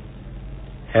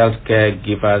healthcare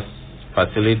giver's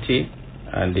facility,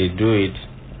 and they do it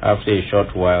after a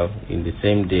short while. In the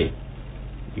same day,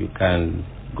 you can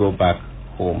go back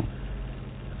home.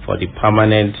 For the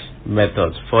permanent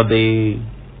methods, for the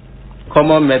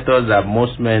common methods that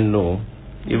most men know,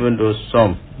 even though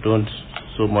some don't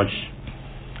so much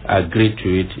agree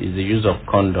to it, is the use of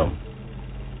condom.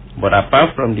 But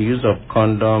apart from the use of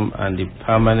condom and the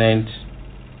permanent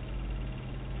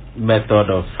method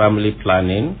of family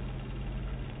planning,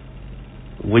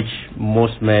 which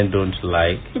most men don't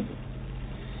like,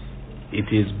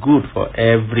 it is good for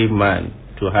every man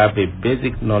to have a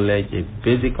basic knowledge, a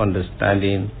basic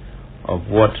understanding of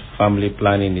what family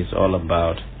planning is all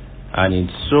about. And in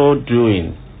so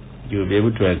doing, you'll be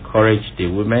able to encourage the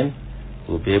women,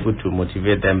 will be able to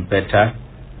motivate them better,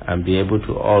 and be able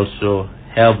to also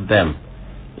help them,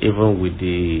 even with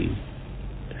the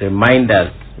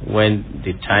reminders when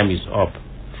the time is up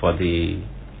for the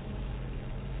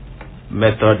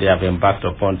method they have embarked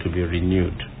upon to be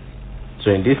renewed. So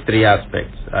in these three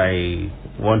aspects, I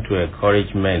want to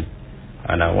encourage men,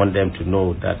 and I want them to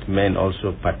know that men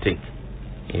also partake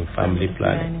in family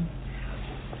planning.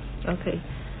 Okay.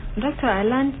 Doctor, I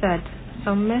learned that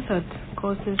some method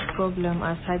causes problem,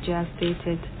 as Haji has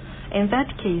stated. In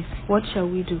that case, what shall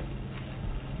we do?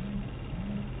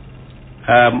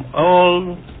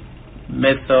 All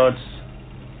methods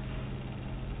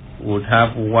would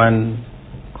have one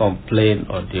complaint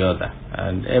or the other,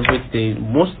 and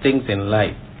most things in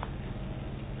life,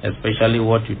 especially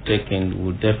what you take in,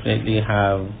 will definitely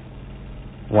have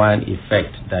one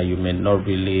effect that you may not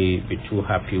really be too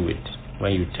happy with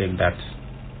when you take that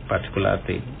particular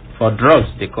thing. For drugs,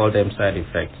 they call them side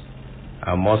effects.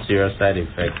 And more serious side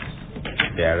effects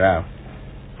there are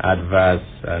adverse,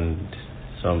 and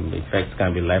some effects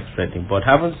can be life-threatening. But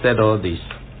having said all this,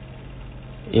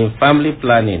 in family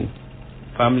planning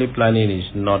is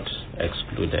not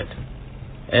excluded.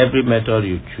 Every method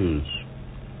you choose,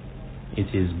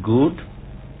 it is good.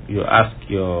 You ask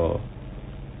your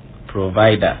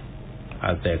provider,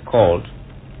 as they're called,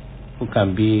 who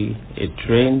can be a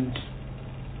trained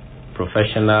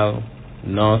professional,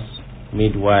 nurse,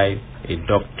 midwife, a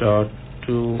doctor,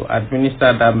 to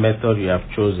administer that method you have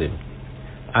chosen.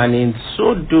 And in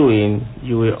so doing,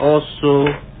 you will also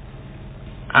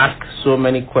ask so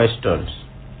many questions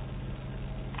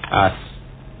as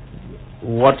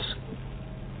what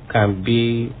can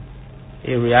be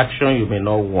a reaction you may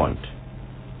not want.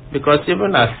 Because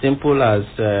even as simple as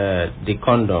the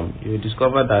condom, you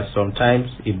discover that sometimes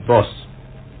it bursts.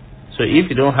 So if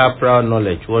you don't have prior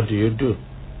knowledge, what do you do?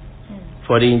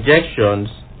 For the injections,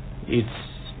 it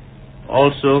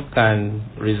also can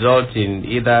result in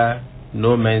either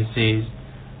no menses,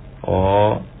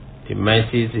 or the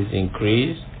menses is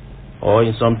increased, or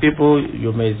in some people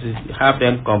you may have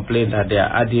them complain that they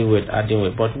are adding weight.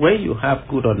 But when you have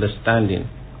good understanding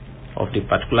of the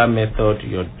particular method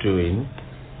you're doing,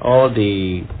 all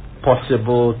the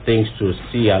possible things to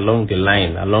see along the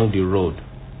line, along the road,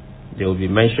 they will be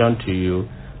mentioned to you.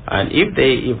 And if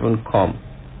they even come,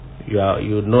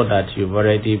 you know that you've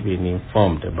already been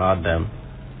informed about them,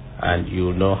 and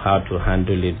you know how to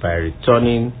handle it by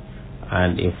returning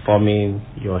and informing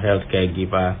your healthcare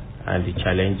giver, and the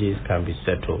challenges can be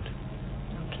settled.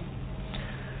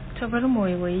 To bari mu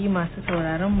waiwayi masu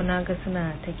sauraron mu, naga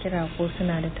suna ta kira ko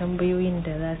suna da tambayoyin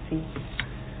da za su yi.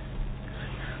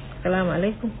 Assalamu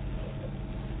alaikum.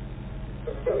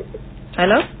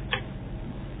 Hello?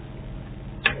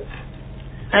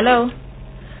 Hello?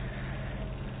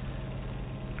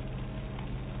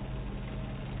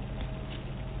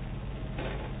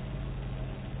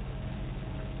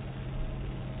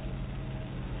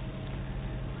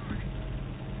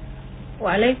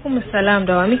 Wa alaikum assalam,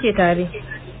 da wa muke tare?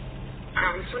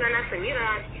 Sunana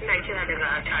Samira, ina kira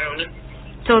daga Tarauni.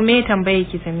 To me tambaye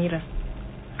ki Samira?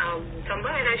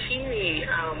 Tambaya na shine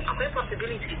akwai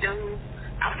possibility don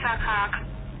after ka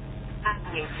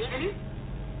maintain,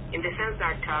 in the sense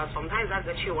that sometimes za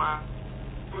ga cewa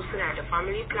suna da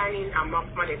family planning amma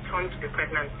kuma they turn to be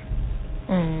pregnant.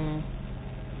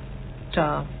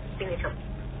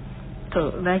 To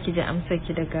za ki ji amsar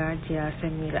ki daga Hajiya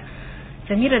Samira.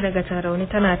 Samira daga Tarauni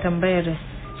tana tambayar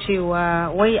cewa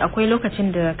wai akwai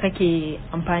lokacin da kake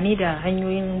amfani da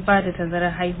hanyoyin ba da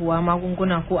tazarar haihuwa,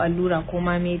 magunguna ko allura ko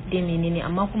ma menene,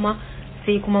 amma kuma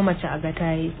sai kuma mace a ga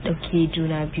ta yi dauke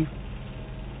juna biyu.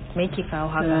 Me yake kawo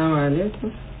haka? Assalamu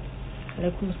alaikum.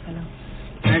 Alaikum salam.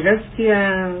 A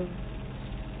gaskiya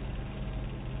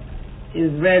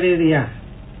is very rare.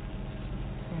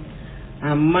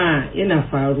 Amma ina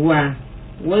faruwa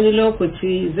wani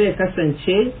lokaci zai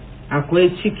kasance akwai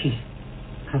ciki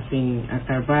kafin a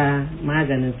karba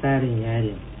maganin tsarin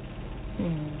iyali.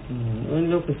 Wani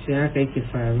lokaci haka yake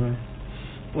faruwa.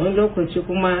 Wani lokaci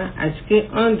kuma a cikin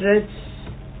 100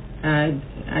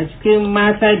 a cikin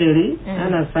mata dari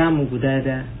ana samun guda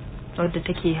da wadda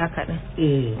take haka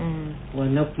din.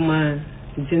 Wannan kuma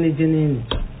jini ne.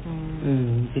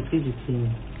 Jiki ne.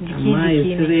 Amma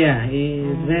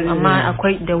ya amma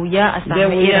akwai da wuya a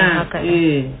samu irin haka.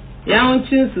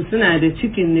 Yawancinsu suna da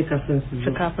cikin ne kafin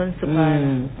su fara.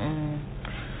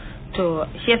 To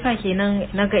shi yasa kenan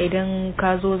naga idan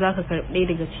ka zo zaka karɓe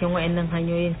daga cikin wayannan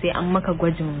hanyoyin sai an maka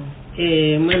gwajin.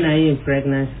 Muna yin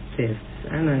pregnancy test.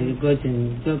 Ana yi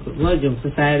gwajin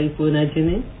fitsari ko na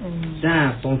jini.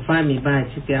 Da confirm ba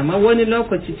ciki, amma wani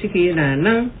lokaci ciki yana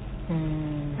nan.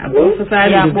 Abun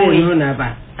fitsari da zai nuna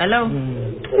ba. Hello.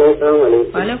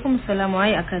 Wa alaikum salam,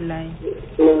 wai akan layi.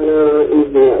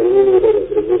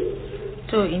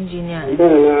 To injiniya. Da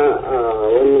na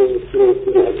wannan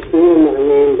shirin a cikin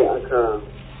hanyoyin da aka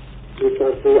rubuta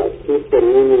su a cikin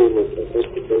sannin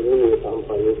da ne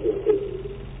amfani sosai.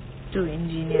 To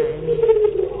injiniya ne.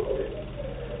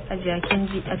 Hajiya kin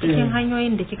ji a cikin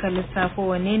hanyoyin da kika lissafo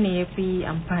wanne ne yafi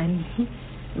amfani?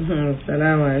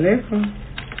 Assalamu alaikum.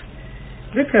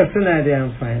 Duka suna da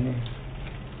amfani.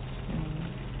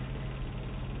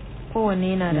 Kowanne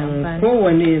yana da amfani.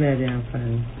 Kowanne yana da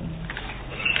amfani.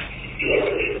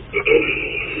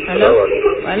 Hello?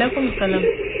 Wa alaikum salam.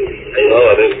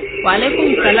 Wa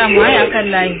alaikum salam, wai akan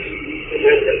layi.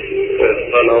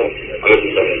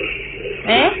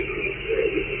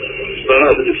 Sana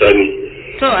da Sani.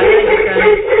 To Alhaji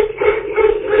Sani.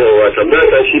 Tambaya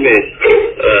ta shine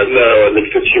ina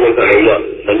likitoci mutanen ba.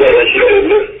 tambaya shi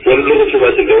ne wani lokaci ba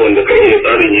su ga wanda kake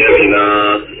tsarin iyali na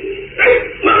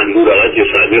allura ake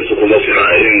same su kuma suna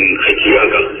yin haki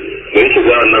haka me yake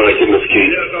ga nan hakin da suke yi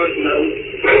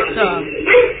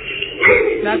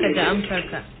za ka ji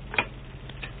amsarka.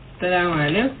 Salamu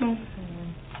alaikum.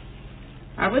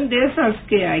 Abin da yasa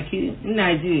suke yaki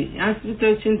ina ji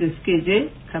asibitocin da suke je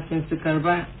kafin su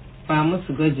karba ba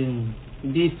musu gwajin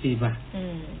BP ba.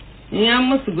 In ya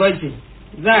musu gwaji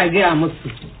za a gaya musu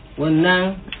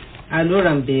wannan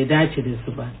alluran bai dace da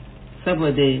su ba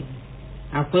saboda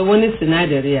akwai wani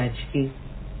sinadari a ciki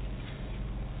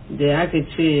da aka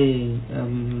ce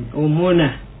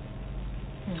hormona.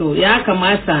 To ya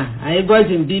kamata a yi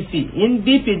gwajin BP. In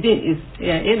BP din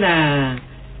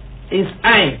is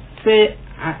high sai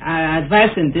a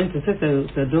advising din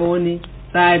ta do wani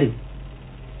tsari,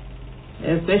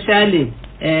 especially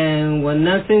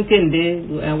wannan sinkin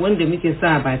da wanda muke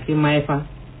sa bakin mahaifa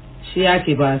shi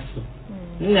yake ba su.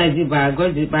 Ina ji ba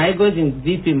yi gwajin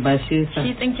BP ba shi sa.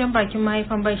 Shi tsinken bakin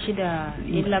mahaifan ba shi da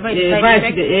illa ba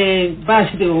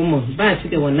shi da hormone, ba shi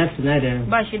da wannan sinadarin.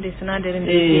 Ba shi da sinadarin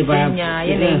da ke sanya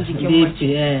yanayin jikin mace.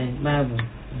 Babu.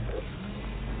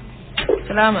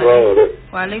 Salamu alaikum.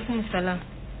 Wa alaikum salam.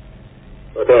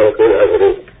 Wata kai a gare.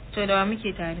 To da wa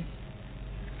muke tare?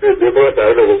 Sai ba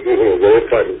tare da Basiru da ya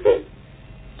faɗi son.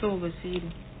 To Basiru.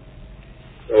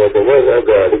 Wata ma za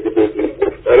ga likitoci.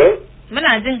 Hello?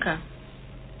 Muna jin ka.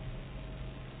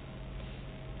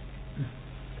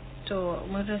 To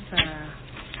mun rasa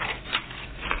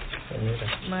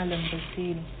Malam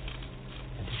Basiru.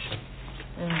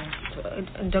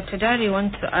 Dr. Dari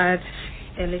wants to add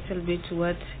a little bit to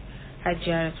what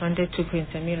Hajia responded to Queen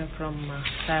Samira from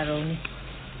Tarauni.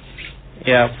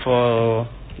 Yeah, for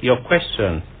your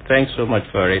question, thanks so much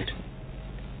for it.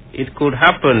 It could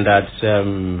happen that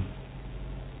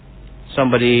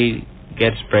somebody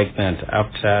gets pregnant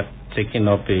after taking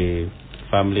up a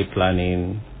family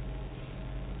planning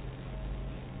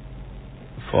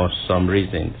for some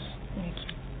reasons.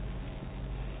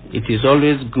 It is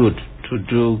always good to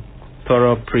do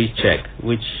thorough pre-check,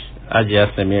 which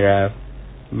Hajia Samira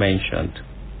mentioned.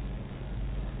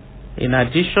 In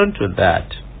addition to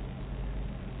that,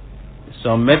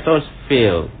 some methods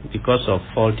fail because of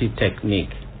faulty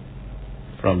technique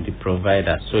from the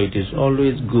provider. So it is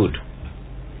always good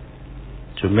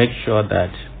to make sure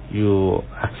that you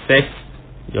access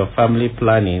your family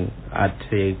planning at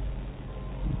a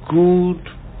good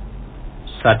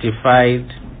certified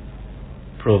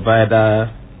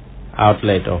provider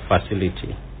outlet or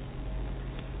facility.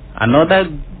 Another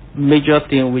major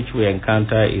thing which we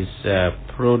encounter is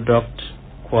product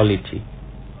quality.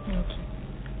 Okay.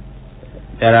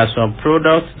 There are some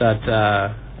products that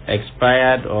are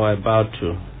expired or about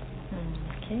to,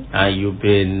 and you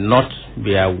may not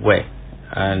be aware,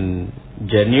 and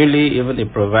genuinely even the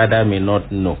provider may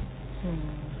not know.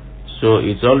 So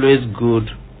it's always good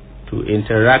to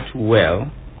interact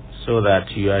well so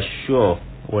that you are sure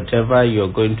whatever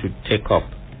you're going to take up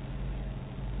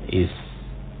is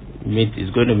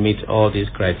going to meet all these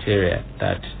criteria,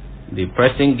 that the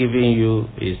person giving you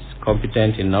is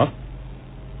competent enough,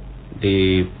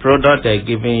 the product they're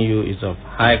giving you is of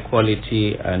high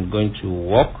quality and going to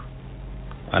work,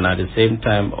 and at the same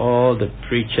time all the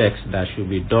pre-checks that should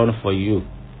be done for you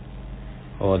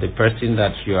or the person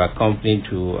that you are accompanying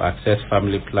to access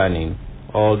family planning,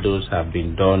 all those have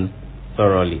been done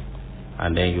thoroughly,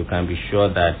 and then you can be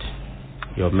sure that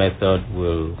your method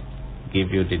will give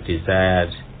you the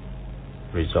desired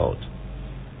result.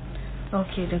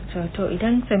 Okay, Doctor. To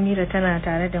idan Samira tana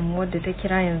tare da mu wadda ta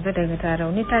kira yanzu daga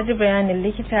Tarauni, ta ji bayanin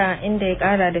likita inda ya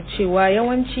kara da cewa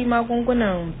yawanci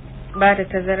magungunan ba da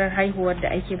tazarar haihuwar da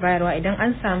ake bayarwa idan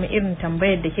an samu irin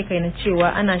tambayar da kika yi na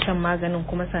cewa ana shan maganin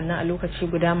kuma sannan a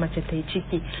lokaci guda mace ta yi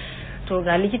ciki. To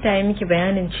ga likita ya miki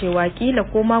bayanin cewa kila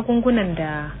ko magungunan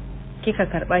da kika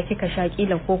karba kika sha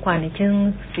kila ko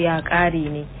kwanakin su ya kare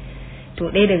ne.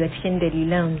 To ɗaya daga cikin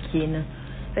dalilan kenan.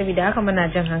 Saboda haka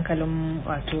muna jan hankalin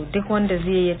wato duk wanda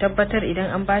zai ya tabbatar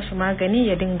idan an bashi magani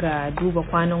ya dinga duba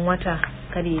kwanan wata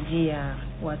kar ya je ya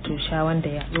wato sha wanda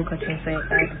ya lokacin sai ya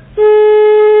kare.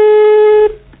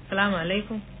 Assalamu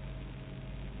alaikum.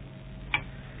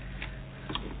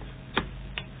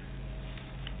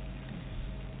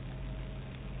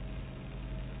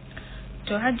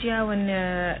 To Hajiya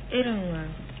wannan irin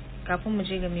kafin mu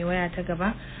je ga mai waya ta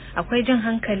gaba akwai jan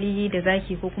hankali da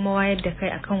zaki ko kuma wayar da kai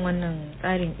akan wannan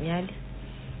tsarin iyali?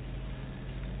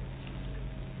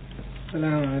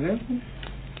 Assalamu alaikum.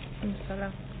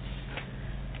 Assalam.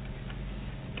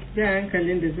 Jan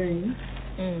hankalin da zan yi?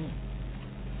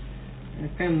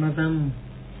 Akan mazan mu.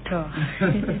 To.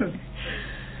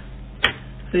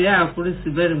 su yi hakuri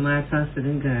su bari mata su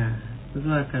dinga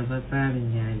zuwa karɓar tsarin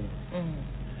iyali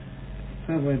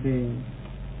saboda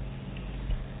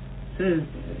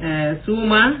su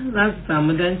ma za su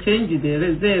samu dan canji da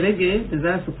zai rage da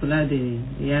za su kula da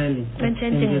iyali dan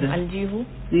canjin aljihu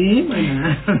yi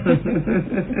mana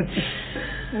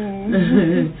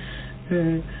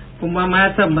kuma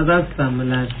matan ba za su samu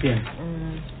lafiya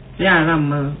yaran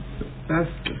ma za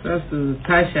su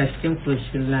tashi a cikin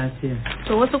koshin lafiya.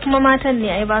 To wasu kuma matan ne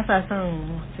ai ba sa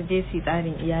son su je su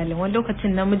tsarin iyalin wani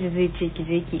lokacin namiji zai ce ki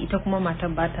je ki ita kuma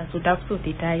matan ba ta so ta so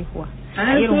ta haihuwa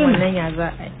irin wannan ya za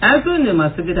a yi. Su ne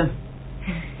masu gidan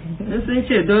sun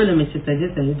ce dole mace ta je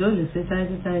ta yi dole sai ta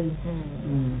je ta yi.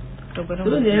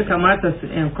 Su ne ya kamata su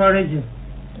encourage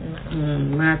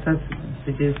mata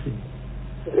su je su yi.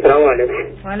 Assalamu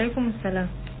alaikum. Wa alaikum salam.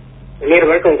 Amir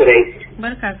barkan ku dai.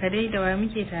 Barka ka dai da wa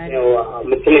muke tare. Yawa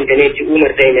mutumin da ne ji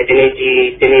Umar dai na da ne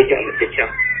ji a mutuncin.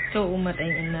 To Umar dan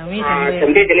inna me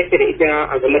tambayar da nake da ita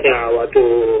a game da wato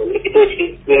likitoci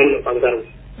na wannan bangaren.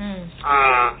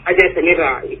 Hajiya Samira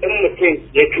idan mutum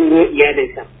ya turo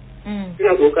iyalinsa.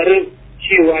 Suna kokarin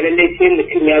cewa lallai sai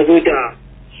mutum ya zo da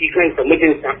shi kansa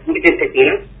mijinta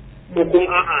kenan ko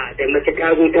kuma a'a da mace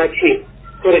ta zo ta ce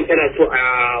kurin tana so a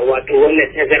wato wannan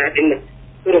tazara din nan.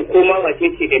 Irin koma wace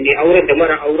ce da mai auren da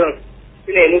mara auren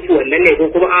suna yi musu wannan ne ko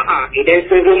kuma a'a idan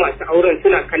sun zo masu auren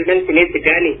suna kallon su ne su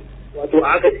gane wato a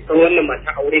haka su san wannan masu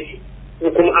aure ce ko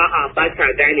kuma a'a ba ta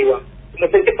ganewa kuma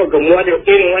sun taɓa gamuwa da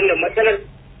irin wannan matsalar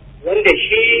wanda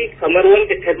shi kamar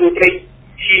wanda ta zo ta yi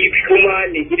shi kuma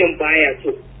mai gidan baya so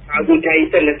ta zo ta yi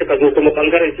sannan suka zo kuma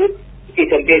bangaren su suke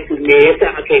tambaye su me yasa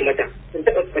aka yi mata sun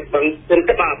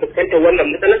taɓa fuskantar wannan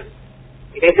matsalar.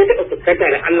 Idan sun taɓa fuskanta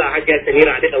da Allah Hajiya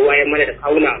Samira a daɗa wayan mana da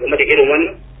kawuna game da irin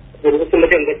wannan wasu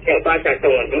mutum gaskiya ba ta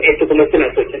son wannan ƴan kuma suna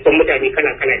so ta san mutane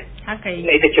kala-kala haka yi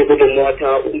na ita ce gudunmawa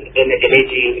ta umar da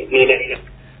galeji ne na ina.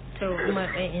 To Umar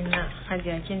ɗan ina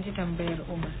Hajiya kin ji tambayar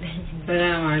Umar ɗan ina.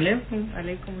 Salamu alaikum.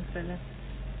 Alaikum salam.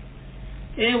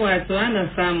 Wato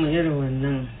ana samun irin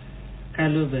wannan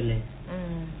kalubale.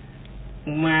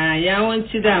 Kuma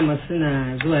yawanci dama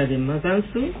suna zuwa da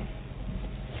mazansu.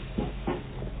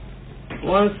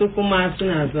 Wansu kuma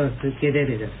suna zuwa su kere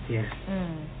da gaskiya.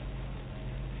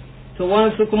 To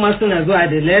wansu kuma suna zuwa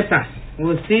da leta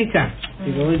wasika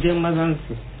daga wajen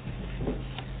mazansu.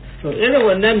 To irin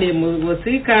wannan mai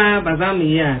wasika ba za mu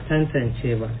iya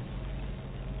tantance ba.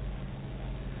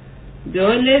 Da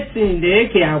wani da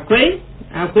yake akwai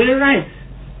right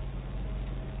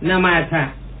na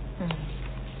mata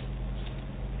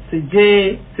su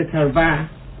je su karba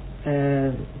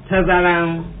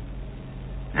tazaran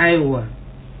aiwa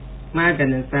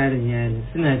maganin tsarin iyali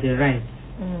suna da right.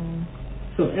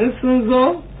 So in sun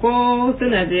zo ko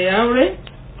suna da aure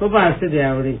ko ba su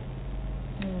da aure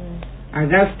a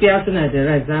gaskiya suna da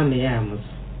right za mu yi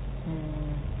musu.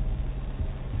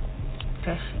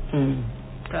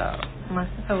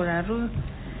 Masu sauraro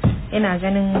ina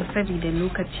ganin sabida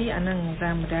lokaci a nan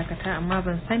za mu dakata amma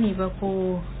ban sani ba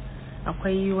ko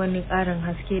akwai wani ƙarin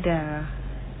haske da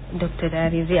Dr.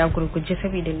 Dare zai a gurguje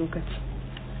sabida lokaci.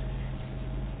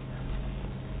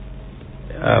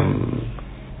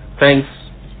 Thanks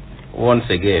once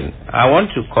again. I want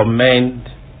to commend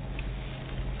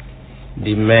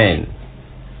the men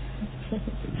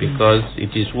because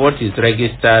it is what is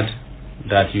registered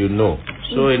that you know.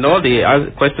 So in all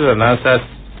the question and answer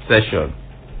session,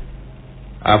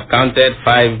 I've counted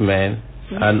 5 men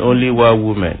and only one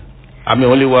woman.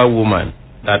 Only one woman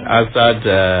that answered,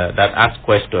 that asked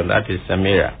question. That is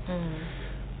Samira,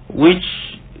 which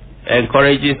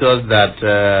encourages us that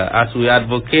as we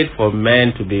advocate for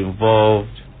men to be involved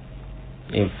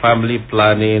in family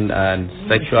planning and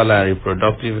sexual and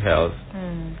reproductive health,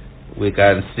 we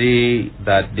can see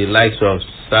that the likes of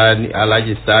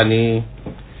Alhaji Sani,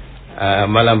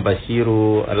 Malam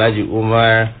Bashiru, Alhaji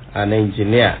Umar, an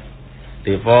engineer,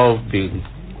 they've all been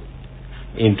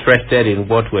interested in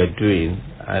what we're doing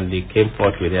and they came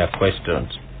forth with their questions.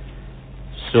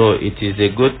 So it is a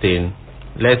good thing.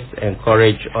 Let's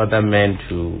encourage other men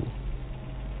to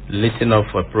listen up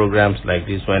for programs like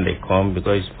this when they come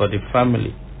because it's for the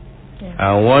family. Yeah.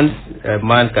 And once a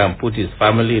man can put his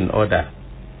family in order,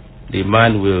 the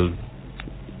man will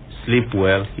sleep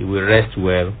well, he will rest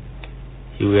well,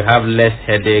 he will have less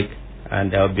headache,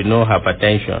 and there will be no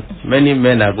hypertension. Many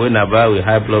men are going about with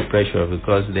high blood pressure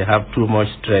because they have too much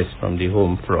stress from the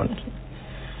home front.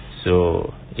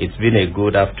 So it's been a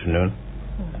good afternoon,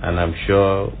 and I'm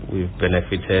sure we've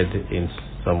benefited in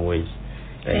some ways.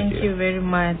 Thank you very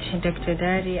much, Dr.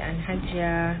 Dari and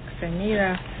Hajiya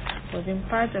Samira, for being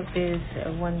part of this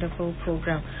wonderful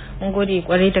program. Mun gode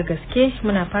kwarai da gaske,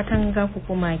 muna fatan za ku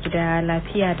koma gida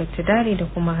lafiya Dr. Dare da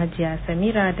kuma Hajiya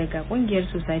Samira daga kungiyar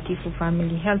Society for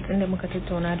Family Health inda muka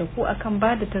tattauna da ku akan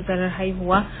ba da tazarar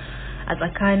haihuwa a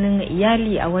tsakanin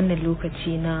iyali a wannan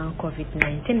lokaci na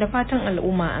COVID-19. Da fatan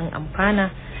al'umma an amfana,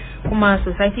 kuma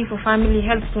Society for Family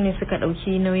Health su ne suka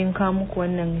dauki nauyin kawo muku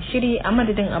wannan shiri a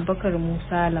madadin Abubakar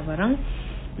Musa Labaran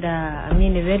da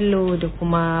Aminu Bello da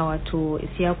kuma wato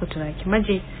Isiyaku Turaki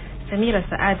Maje. Samira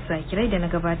Sa'ad Zakirai da na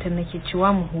gabatar nake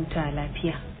cewa mu huta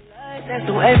lafiya.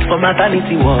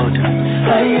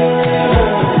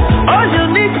 All you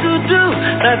need to do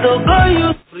is to go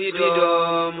use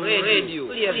Freedom Radio.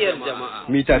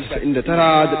 Mita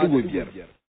 99.5